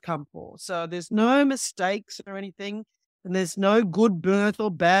life we've come for. So there's no mistakes or anything. And there's no good birth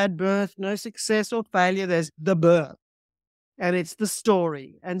or bad birth, no success or failure. There's the birth and it's the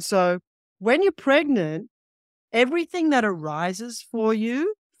story. And so when you're pregnant, everything that arises for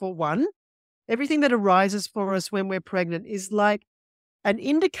you, for one, everything that arises for us when we're pregnant is like an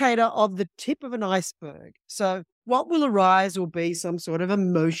indicator of the tip of an iceberg. So what will arise will be some sort of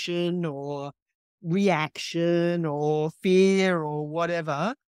emotion or reaction or fear or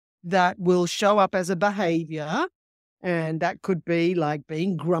whatever that will show up as a behavior. And that could be like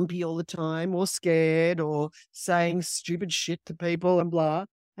being grumpy all the time or scared or saying stupid shit to people and blah.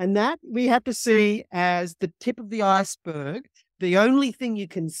 And that we have to see as the tip of the iceberg, the only thing you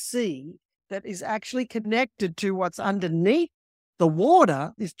can see that is actually connected to what's underneath the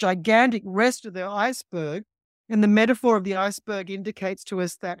water, this gigantic rest of the iceberg. And the metaphor of the iceberg indicates to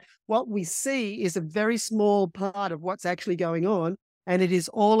us that what we see is a very small part of what's actually going on. And it is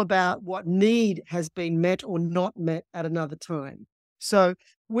all about what need has been met or not met at another time. So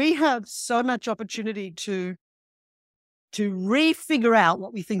we have so much opportunity to re-figure out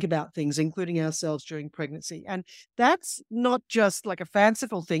what we think about things, including ourselves during pregnancy. And that's not just like a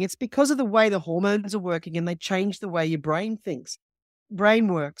fanciful thing. It's because of the way the hormones are working and they change the way your brain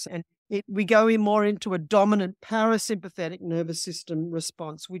works. And we go more into a dominant parasympathetic nervous system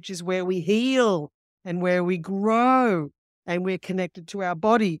response, which is where we heal and where we grow and we're connected to our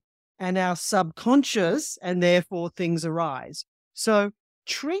body and our subconscious, and therefore things arise. So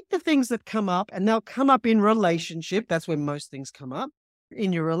treat the things that come up, and they'll come up in relationship. That's where most things come up.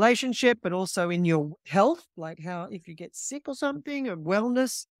 in your relationship, but also in your health, like how if you get sick or something, or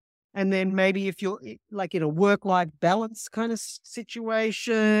wellness. And then maybe if you're like in a work-life balance kind of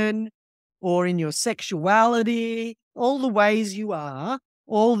situation, or in your sexuality, all the ways you are,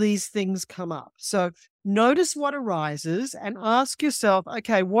 all these things come up. So notice what arises and ask yourself,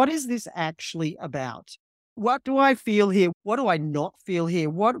 okay, what is this actually about? What do I feel here? What do I not feel here?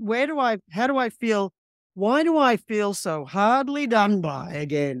 How do I feel? Why do I feel so hardly done by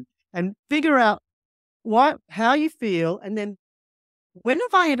again? And figure out how you feel. And then when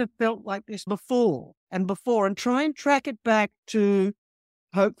have I ever felt like this before, and try and track it back to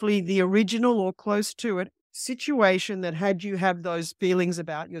hopefully the original or close to it situation that had you have those feelings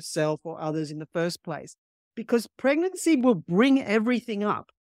about yourself or others in the first place. Because pregnancy will bring everything up.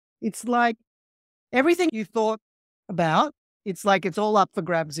 It's like everything you thought about, it's like it's all up for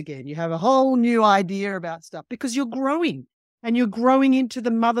grabs again. You have a whole new idea about stuff because you're growing, and you're growing into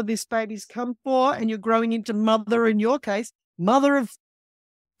the mother this baby's come for, and you're growing into mother, in your case, mother of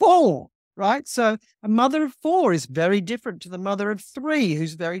 4, right? So a mother of 4 is very different to the mother of 3,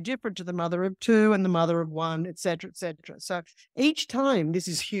 who's very different to the mother of 2 and the mother of 1, et cetera, et cetera. So each time, this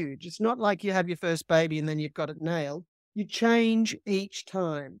is huge. It's not like you have your first baby and then you've got it nailed. You change each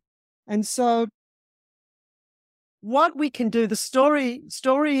time. And so what we can do, the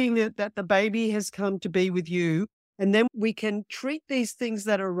storying that the baby has come to be with you, and then we can treat these things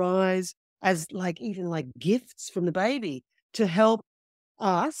that arise as even like gifts from the baby to help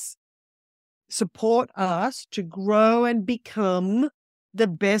us, support us to grow and become the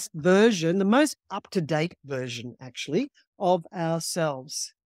best version, the most up-to-date version, actually, of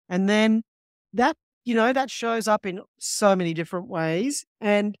ourselves. And then that shows up in so many different ways.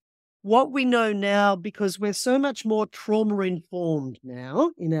 And what we know now, because we're so much more trauma-informed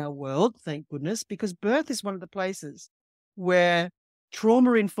now in our world, thank goodness, because birth is one of the places where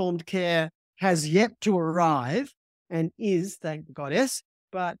trauma-informed care has yet to arrive and is, thank the goddess.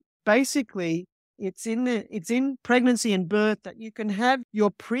 But basically, it's in pregnancy and birth that you can have your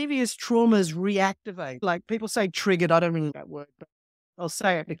previous traumas reactivate. Like people say triggered, I don't really know that word, but I'll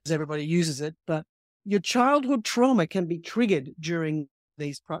say it because everybody uses it. But your childhood trauma can be triggered during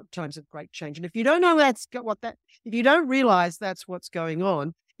these times of great change. And if you don't know if you don't realize that's what's going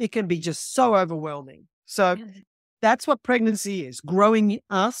on, it can be just so overwhelming. So that's what pregnancy is, growing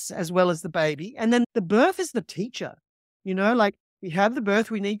us as well as the baby. And then the birth is the teacher, like we have the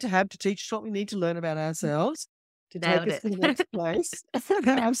birth we need to have to teach us what we need to learn about ourselves to take us to the next place.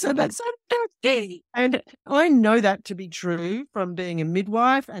 So that's and I know that to be true from being a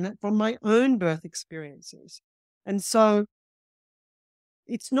midwife and from my own birth experiences. And so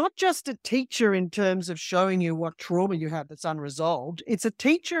it's not just a teacher in terms of showing you what trauma you have that's unresolved. It's a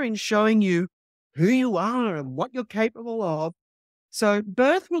teacher in showing you who you are and what you're capable of. So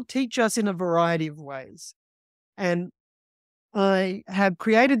birth will teach us in a variety of ways. And I have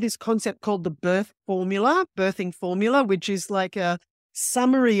created this concept called the birthing formula, which is like a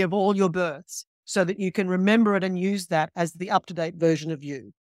summary of all your births so that you can remember it and use that as the up-to-date version of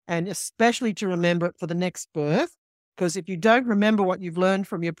you. And especially to remember it for the next birth, because if you don't remember what you've learned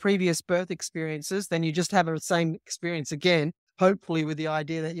from your previous birth experiences, then you just have the same experience again, hopefully with the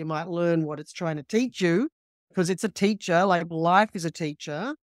idea that you might learn what it's trying to teach you, because it's a teacher, like life is a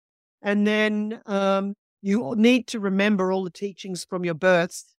teacher. And then you need to remember all the teachings from your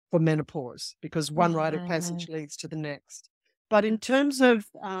births for menopause, because one rite of passage leads to the next. But in terms of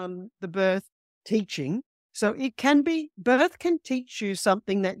the birth teaching, so birth can teach you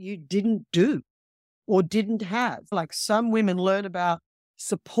something that you didn't do or didn't have. Like some women learn about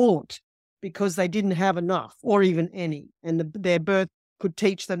support because they didn't have enough or even any. And their birth could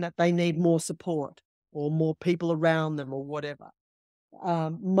teach them that they need more support or more people around them or whatever.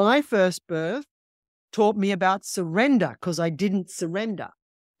 My first birth taught me about surrender because I didn't surrender,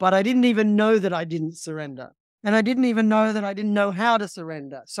 but I didn't even know that I didn't surrender. And I didn't even know that I didn't know how to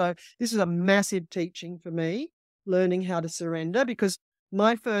surrender. So this is a massive teaching for me, learning how to surrender, because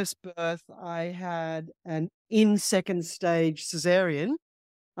my first birth, I had an second stage cesarean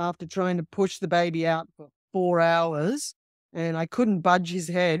after trying to push the baby out for 4 hours, and I couldn't budge his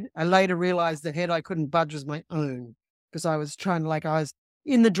head. I later realized the head I couldn't budge was my own, because I was I was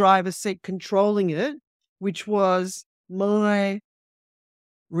in the driver's seat controlling it, which was my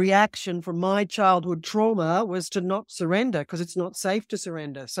reaction from my childhood trauma, was to not surrender because it's not safe to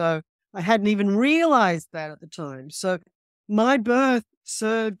surrender. So I hadn't even realized that at the time. So my birth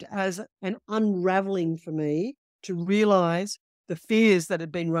served as an unraveling for me to realize the fears that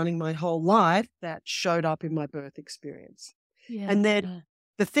had been running my whole life that showed up in my birth experience. And then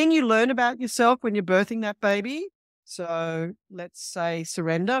the thing you learn about yourself when you're birthing that baby, So let's say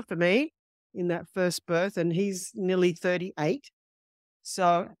surrender for me in that first birth, and he's nearly 38.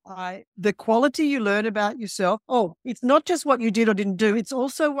 So the quality you learn about yourself, it's not just what you did or didn't do, it's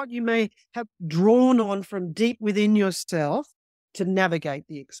also what you may have drawn on from deep within yourself to navigate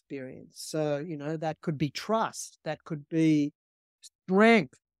the experience. So, that could be trust, that could be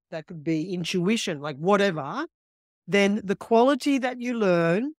strength, that could be intuition, like whatever. Then the quality that you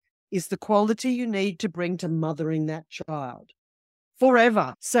learn is the quality you need to bring to mothering that child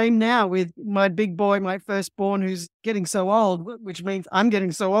forever. Same now with my big boy, my firstborn, who's getting so old, which means I'm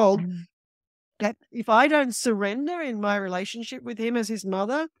getting so old, that if I don't surrender in my relationship with him as his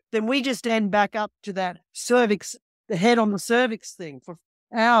mother, then we just end back up to that cervix, the head on the cervix thing for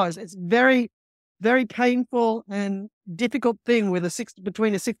hours. It's very, very painful and difficult thing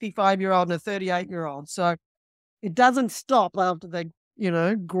between a 65-year-old and a 38-year-old. So it doesn't stop after they,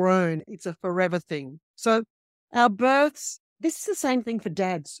 grown. It's a forever thing. So our births, this is the same thing for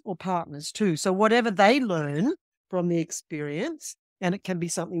dads or partners too. So whatever they learn from the experience, and it can be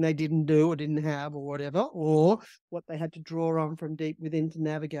something they didn't do or didn't have or whatever, or what they had to draw on from deep within to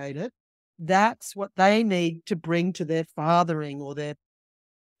navigate it, that's what they need to bring to their fathering or their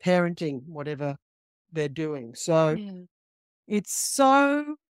parenting, whatever they're doing. So it's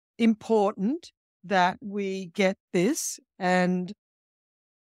so important that we get this, and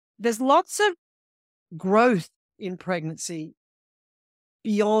there's lots of growth in pregnancy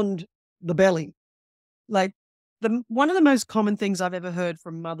beyond the belly. Like one of the most common things I've ever heard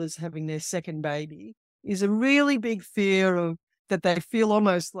from mothers having their second baby is a really big fear of that they feel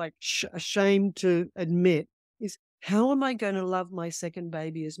almost like ashamed to admit is, how am I going to love my second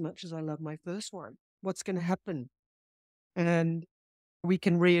baby as much as I love my first one? What's going to happen? And we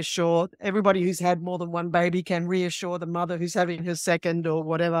can reassure everybody who's had more than one baby can reassure the mother who's having her second or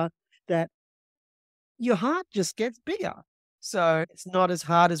whatever that your heart just gets bigger. So it's not as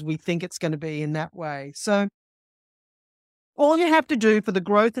hard as we think it's going to be in that way. So all you have to do for the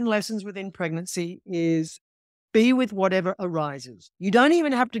growth and lessons within pregnancy is be with whatever arises. You don't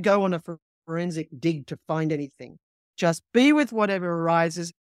even have to go on a forensic dig to find anything. Just be with whatever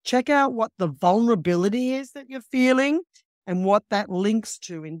arises. Check out what the vulnerability is that you're feeling and what that links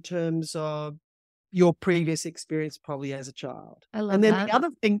to in terms of your previous experience probably as a child. I love and then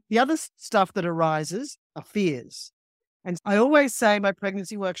that. the other stuff that arises are fears. And I always say in my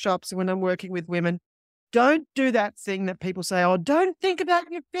pregnancy workshops when I'm working with women, don't do that thing that people say, don't think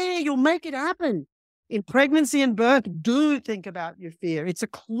about your fear, you'll make it happen. In pregnancy and birth, do think about your fear. It's a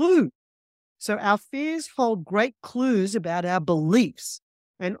clue. So our fears hold great clues about our beliefs.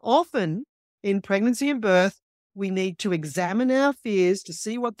 And often in pregnancy and birth, we need to examine our fears to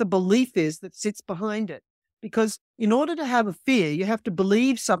see what the belief is that sits behind it. Because in order to have a fear, you have to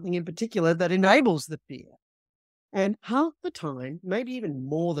believe something in particular that enables the fear. And half the time, maybe even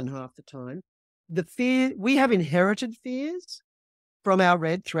more than half the time, we have inherited fears from our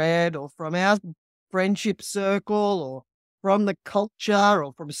red thread or from our friendship circle or from the culture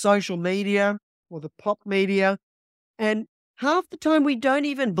or from social media or the pop media. And half the time we don't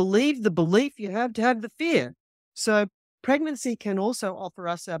even believe the belief you have to have the fear. So pregnancy can also offer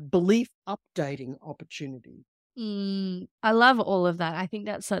us a belief updating opportunity. I love all of that. I think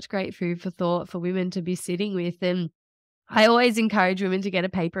that's such great food for thought for women to be sitting with. And I always encourage women to get a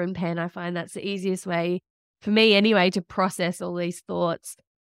paper and pen. I find that's the easiest way for me anyway to process all these thoughts.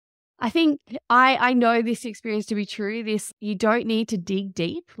 I think I know this experience to be true. You don't need to dig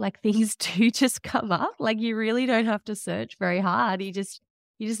deep. Like things do just come up. Like you really don't have to search very hard. You just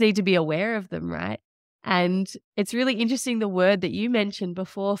need to be aware of them, right? And it's really interesting the word that you mentioned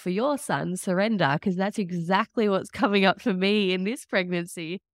before for your son, surrender, because that's exactly what's coming up for me in this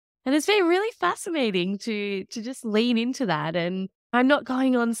pregnancy. And it's been really fascinating to just lean into that. And I'm not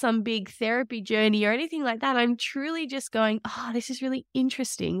going on some big therapy journey or anything like that. I'm truly just going, this is really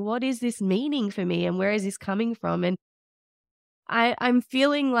interesting. What is this meaning for me? And where is this coming from? And I'm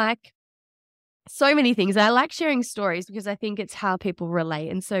feeling like so many things. I like sharing stories because I think it's how people relate.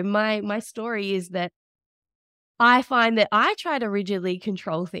 And so my story is that I find that I try to rigidly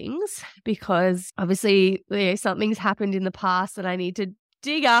control things because obviously something's happened in the past that I need to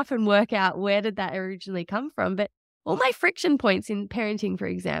dig up and work out where did that originally come from. But all my friction points in parenting, for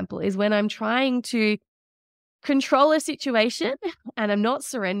example, is when I'm trying to control a situation and I'm not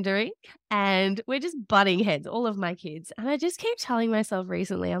surrendering and we're just butting heads, all of my kids. And I just keep telling myself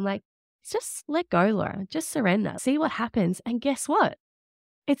recently, I'm like, just let go, Laura, just surrender, see what happens. And guess what?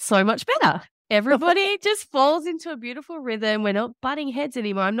 It's so much better. Everybody just falls into a beautiful rhythm. We're not butting heads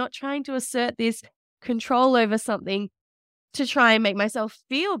anymore. I'm not trying to assert this control over something to try and make myself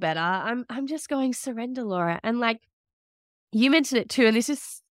feel better. I'm just going, surrender, Laura. And like you mentioned it too, and this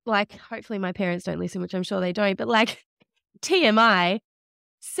is like, hopefully my parents don't listen, which I'm sure they don't, but like TMI,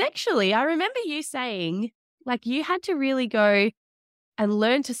 sexually, I remember you saying like you had to really go and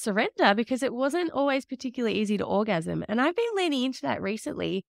learn to surrender because it wasn't always particularly easy to orgasm. And I've been leaning into that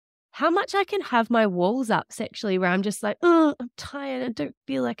recently, how much I can have my walls up sexually where I'm just like, oh, I'm tired. I don't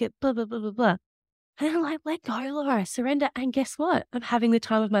feel like it, blah, blah, blah, blah, blah. And I'm like, let go, Laura, surrender. And guess what? I'm having the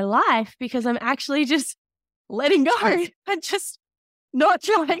time of my life because I'm actually just letting go and just not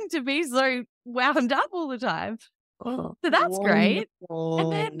trying to be so wound up all the time. Oh, So that's great. And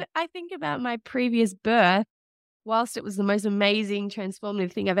wonderful. then I think about my previous birth. Whilst it was the most amazing,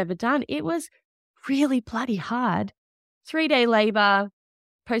 transformative thing I've ever done, it was really bloody hard. 3-day labor,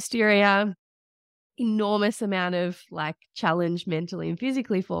 posterior, enormous amount of like challenge mentally and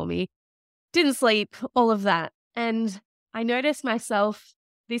physically for me. Didn't sleep, all of that. And I noticed myself,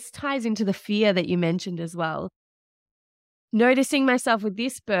 this ties into the fear that you mentioned as well. Noticing myself with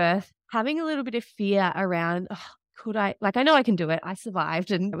this birth, having a little bit of fear around, oh, could I, like, I know I can do it. I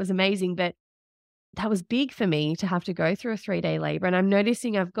survived and it was amazing, but that was big for me to have to go through a 3-day labor. And I'm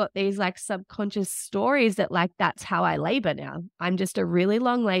noticing I've got these like subconscious stories that like, that's how I labor now. I'm just a really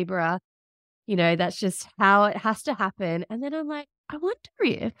long laborer. You know, that's just how it has to happen. And then I'm like, I wonder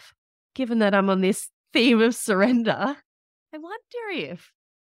if, given that I'm on this theme of surrender, I wonder if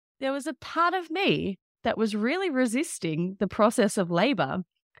there was a part of me that was really resisting the process of labor.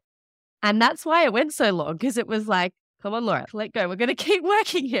 And that's why it went so long, because it was like, come on, Laura, let go. We're going to keep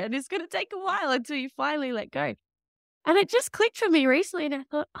working here. And it's going to take a while until you finally let go. And it just clicked for me recently. And I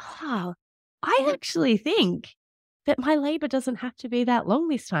thought, oh, I actually think that my labor doesn't have to be that long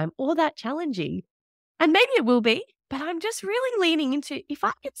this time or that challenging. And maybe it will be, but I'm just really leaning into, if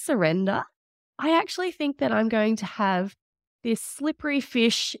I could surrender, I actually think that I'm going to have this slippery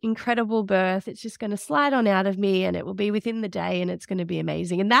fish, incredible birth. It's just going to slide on out of me and it will be within the day and it's going to be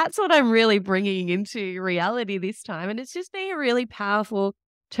amazing. And that's what I'm really bringing into reality this time. And it's just been a really powerful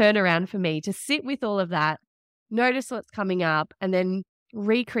turnaround for me to sit with all of that, notice what's coming up, and then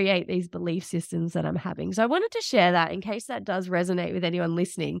recreate these belief systems that I'm having. So I wanted to share that in case that does resonate with anyone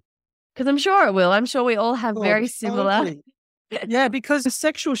listening, because I'm sure it will. I'm sure we all have very similar. Totally. Yeah, because the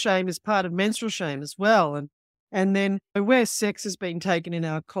sexual shame is part of menstrual shame as well. And then where sex has been taken in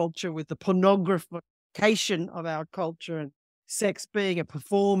our culture with the pornographication of our culture and sex being a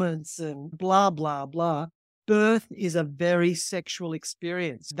performance and blah, blah, blah, birth is a very sexual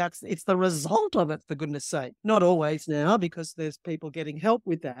experience. It's the result of it, for goodness sake. Not always now, because there's people getting help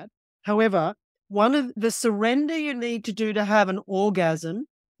with that. However, one of the surrender you need to do to have an orgasm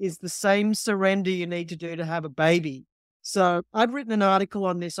is the same surrender you need to do to have a baby. So I've written an article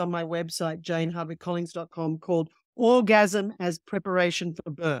on this on my website, janehardwickecollings.com, called Orgasm as Preparation for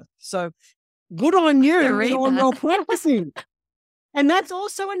Birth. So good on you on your practicing. And that's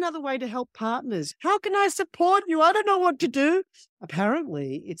also another way to help partners. How can I support you? I don't know what to do.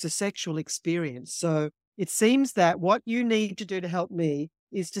 Apparently, it's a sexual experience. So it seems that what you need to do to help me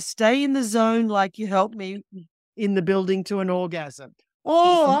is to stay in the zone like you helped me in the building to an orgasm.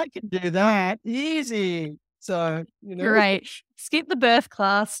 Oh, I can do that. Easy. So, you know. Great. Skip the birth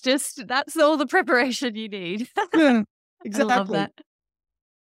class. Just that's all the preparation you need. Exactly. I love that.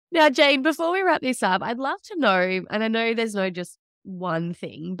 Now, Jane, before we wrap this up, I'd love to know, and I know there's no just one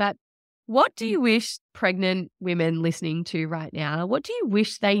thing, but what do you wish pregnant women listening to right now, what do you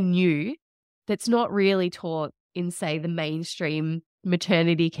wish they knew that's not really taught in, say, the mainstream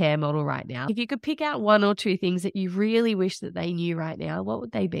maternity care model right now? If you could pick out one or two things that you really wish that they knew right now, what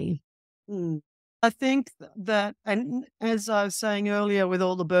would they be? I think that, and as I was saying earlier, with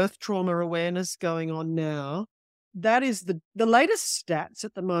all the birth trauma awareness going on now, that is the latest stats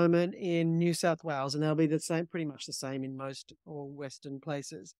at the moment in New South Wales, and they'll be the same, pretty much the same in most or Western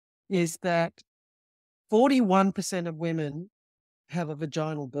places, is that 41% of women have a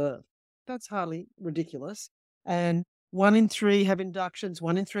vaginal birth. That's hardly ridiculous. And 1 in 3 have inductions,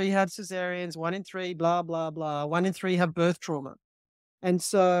 1 in 3 have cesareans, 1 in 3 blah, blah, blah, 1 in 3 have birth trauma. And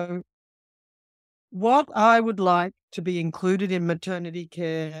so what I would like to be included in maternity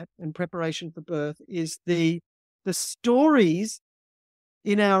care and preparation for birth is the stories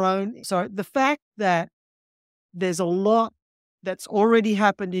in our own. So the fact that there's a lot that's already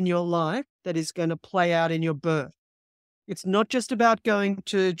happened in your life that is going to play out in your birth. It's not just about going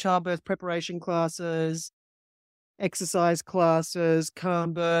to childbirth preparation classes, exercise classes,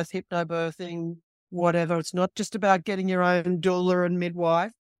 calm birth, hypnobirthing, whatever. It's not just about getting your own doula and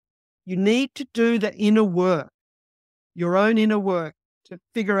midwife. You need to do the inner work, your own inner work, to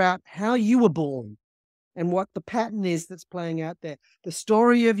figure out how you were born and what the pattern is that's playing out there, the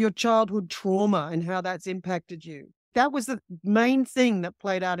story of your childhood trauma and how that's impacted you, that was the main thing that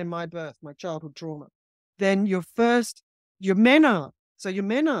played out in my birth, my childhood trauma. Then your menarche. So your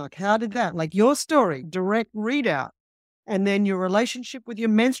menarche, how did that? Like your story, direct readout. And then your relationship with your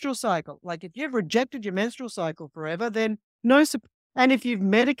menstrual cycle. Like if you've rejected your menstrual cycle forever, then and if you've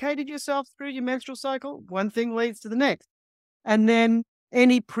medicated yourself through your menstrual cycle, one thing leads to the next. And then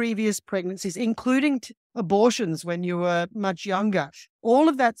any previous pregnancies, including abortions when you were much younger, all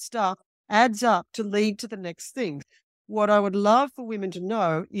of that stuff adds up to lead to the next thing. What I would love for women to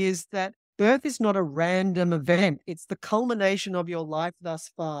know is that birth is not a random event. It's the culmination of your life thus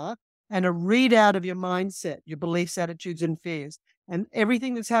far and a readout of your mindset, your beliefs, attitudes, and fears. And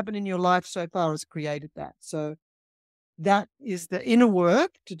everything that's happened in your life so far has created that. So that is the inner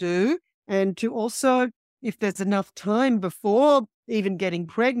work to do. And to also, if there's enough time before even getting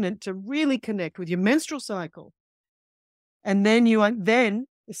pregnant, to really connect with your menstrual cycle. And then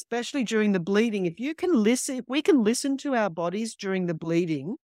especially during the bleeding, if we can listen to our bodies during the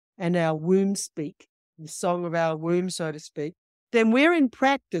bleeding and our womb speak, the song of our womb, so to speak, then we're in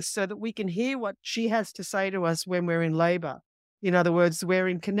practice so that we can hear what she has to say to us when we're in labor. In other words, we're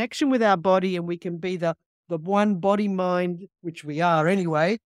in connection with our body and we can be the one body mind, which we are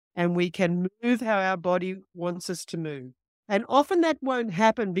anyway, and we can move how our body wants us to move. And often that won't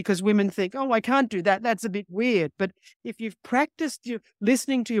happen because women think, oh, I can't do that. That's a bit weird. But if you've practiced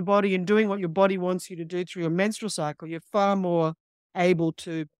listening to your body and doing what your body wants you to do through your menstrual cycle, you're far more able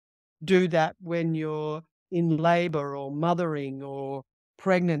to do that when you're in labor or mothering or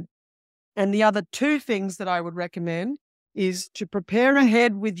pregnant. And the other two things that I would recommend is to prepare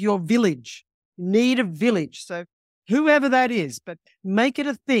ahead with your village. You need a village. So whoever that is, but make it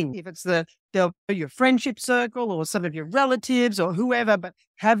a thing. If it's your friendship circle or some of your relatives or whoever, but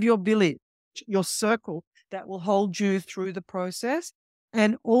have your village, your circle that will hold you through the process.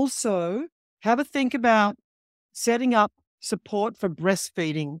 And also have a think about setting up support for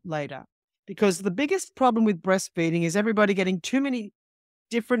breastfeeding later. Because the biggest problem with breastfeeding is everybody getting too many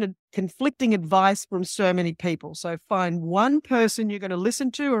different and conflicting advice from so many people. So find one person you're going to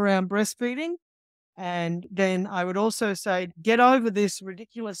listen to around breastfeeding. And then I would also say, get over this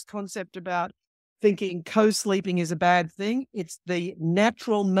ridiculous concept about thinking co-sleeping is a bad thing. It's the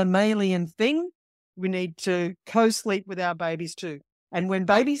natural mammalian thing. We need to co-sleep with our babies too. And when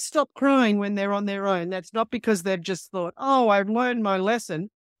babies stop crying when they're on their own, that's not because they've just thought, oh, I've learned my lesson.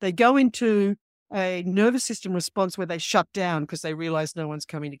 They go into a nervous system response where they shut down because they realize no one's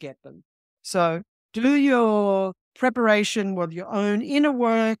coming to get them. So do your preparation with your own inner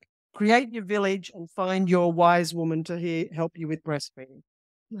work, create your village, and find your wise woman to help you with breastfeeding.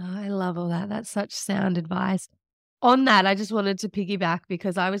 Oh, I love all that. That's such sound advice. On that, I just wanted to piggyback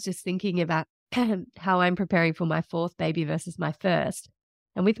because I was just thinking about how I'm preparing for my fourth baby versus my first.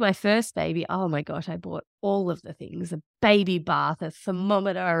 And with my first baby, oh my gosh, I bought all of the things, a baby bath, a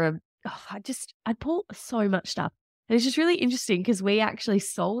thermometer, I bought so much stuff. And it's just really interesting because we actually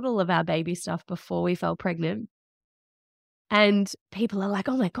sold all of our baby stuff before we fell pregnant. And people are like,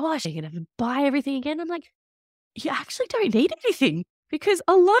 oh my gosh, are you going to buy everything again? I'm like, you actually don't need anything because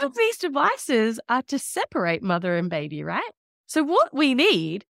a lot of these devices are to separate mother and baby, right? So what we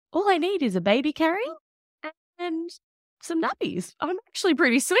need, all I need is a baby carrier and some nappies. I'm actually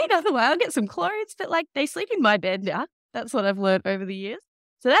pretty sweet otherwise. I'll get some clothes, but like they sleep in my bed now. That's what I've learned over the years.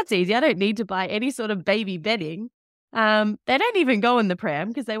 So that's easy. I don't need to buy any sort of baby bedding. They don't even go in the pram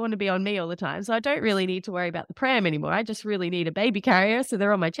because they want to be on me all the time. So I don't really need to worry about the pram anymore. I just really need a baby carrier. So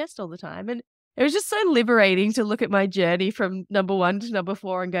they're on my chest all the time. And it was just so liberating to look at my journey from number 1 to number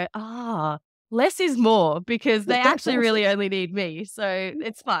 4 and go, less is more because they actually really only need me. So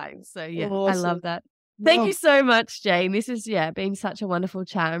it's fine. So yeah, awesome. I love that. Thank you so much, Jane. This has been such a wonderful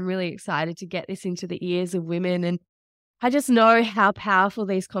chat. I'm really excited to get this into the ears of women. And I just know how powerful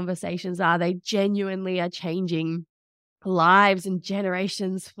these conversations are. They genuinely are changing lives and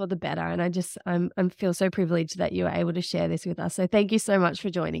generations for the better. And I feel so privileged that you were able to share this with us. So thank you so much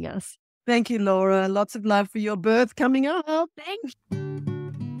for joining us. Thank you, Laura. Lots of love for your birth coming up. Thanks.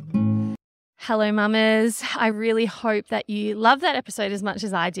 Hello, mamas. I really hope that you loved that episode as much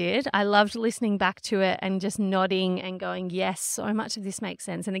as I did. I loved listening back to it and just nodding and going, yes, so much of this makes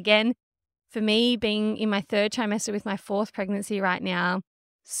sense. And again, for me, being in my 3rd trimester with my 4th pregnancy right now,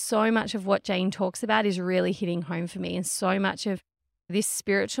 so much of what Jane talks about is really hitting home for me. And so much of this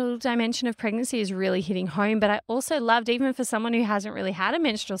spiritual dimension of pregnancy is really hitting home. But I also loved, even for someone who hasn't really had a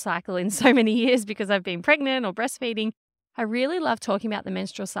menstrual cycle in so many years because I've been pregnant or breastfeeding, I really love talking about the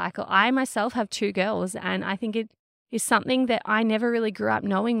menstrual cycle. I myself have 2 girls, and I think it is something that I never really grew up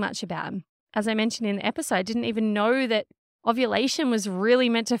knowing much about. As I mentioned in the episode, I didn't even know that ovulation was really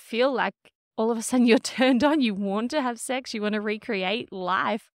meant to feel like all of a sudden you're turned on, you want to have sex, you want to recreate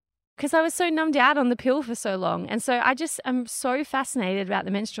life. Because I was so numbed out on the pill for so long. And so I just am so fascinated about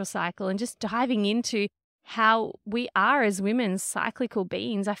the menstrual cycle and just diving into how we are as women cyclical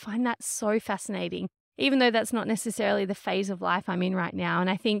beings. I find that so fascinating, even though that's not necessarily the phase of life I'm in right now. And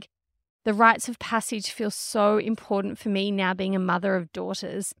I think the rites of passage feel so important for me now, being a mother of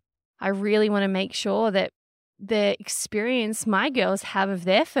daughters. I really want to make sure that the experience my girls have of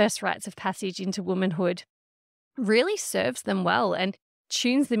their first rites of passage into womanhood really serves them well and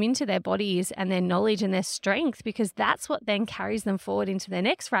tunes them into their bodies and their knowledge and their strength, because that's what then carries them forward into their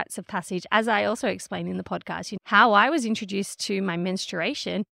next rites of passage. As I also explained in the podcast, how I was introduced to my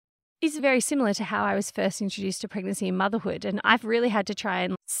menstruation is very similar to how I was first introduced to pregnancy and motherhood. And I've really had to try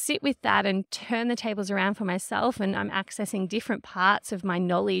and sit with that and turn the tables around for myself. And I'm accessing different parts of my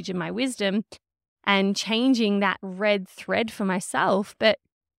knowledge and my wisdom and changing that red thread for myself. But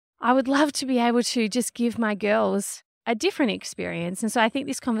I would love to be able to just give my girls a different experience. And so I think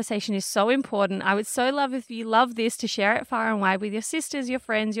this conversation is so important. I would so love if you love this to share it far and wide with your sisters, your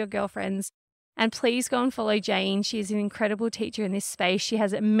friends, your girlfriends. And please go and follow Jane. She is an incredible teacher in this space. She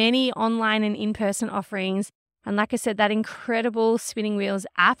has many online and in-person offerings. And like I said, that incredible Spinning Wheels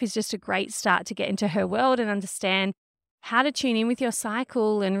app is just a great start to get into her world and understand how to tune in with your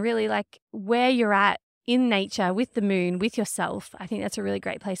cycle and really like where you're at in nature, with the moon, with yourself. I think that's a really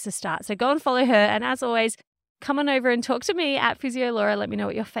great place to start. So go and follow her. And as always, come on over and talk to me at Physio Laura. Let me know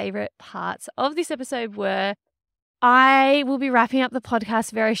what your favorite parts of this episode were. I will be wrapping up the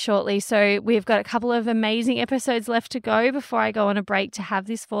podcast very shortly. So we've got a couple of amazing episodes left to go before I go on a break to have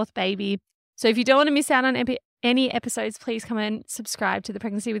this fourth baby. So if you don't want to miss out on any episodes, please come and subscribe to the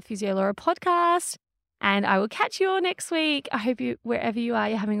Pregnancy with Physio Laura podcast. And I will catch you all next week. I hope you, wherever you are,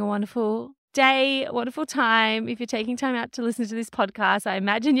 you're having a wonderful day, a wonderful time. If you're taking time out to listen to this podcast, I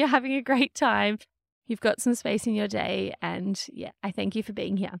imagine you're having a great time. You've got some space in your day. And yeah, I thank you for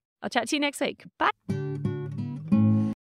being here. I'll chat to you next week. Bye.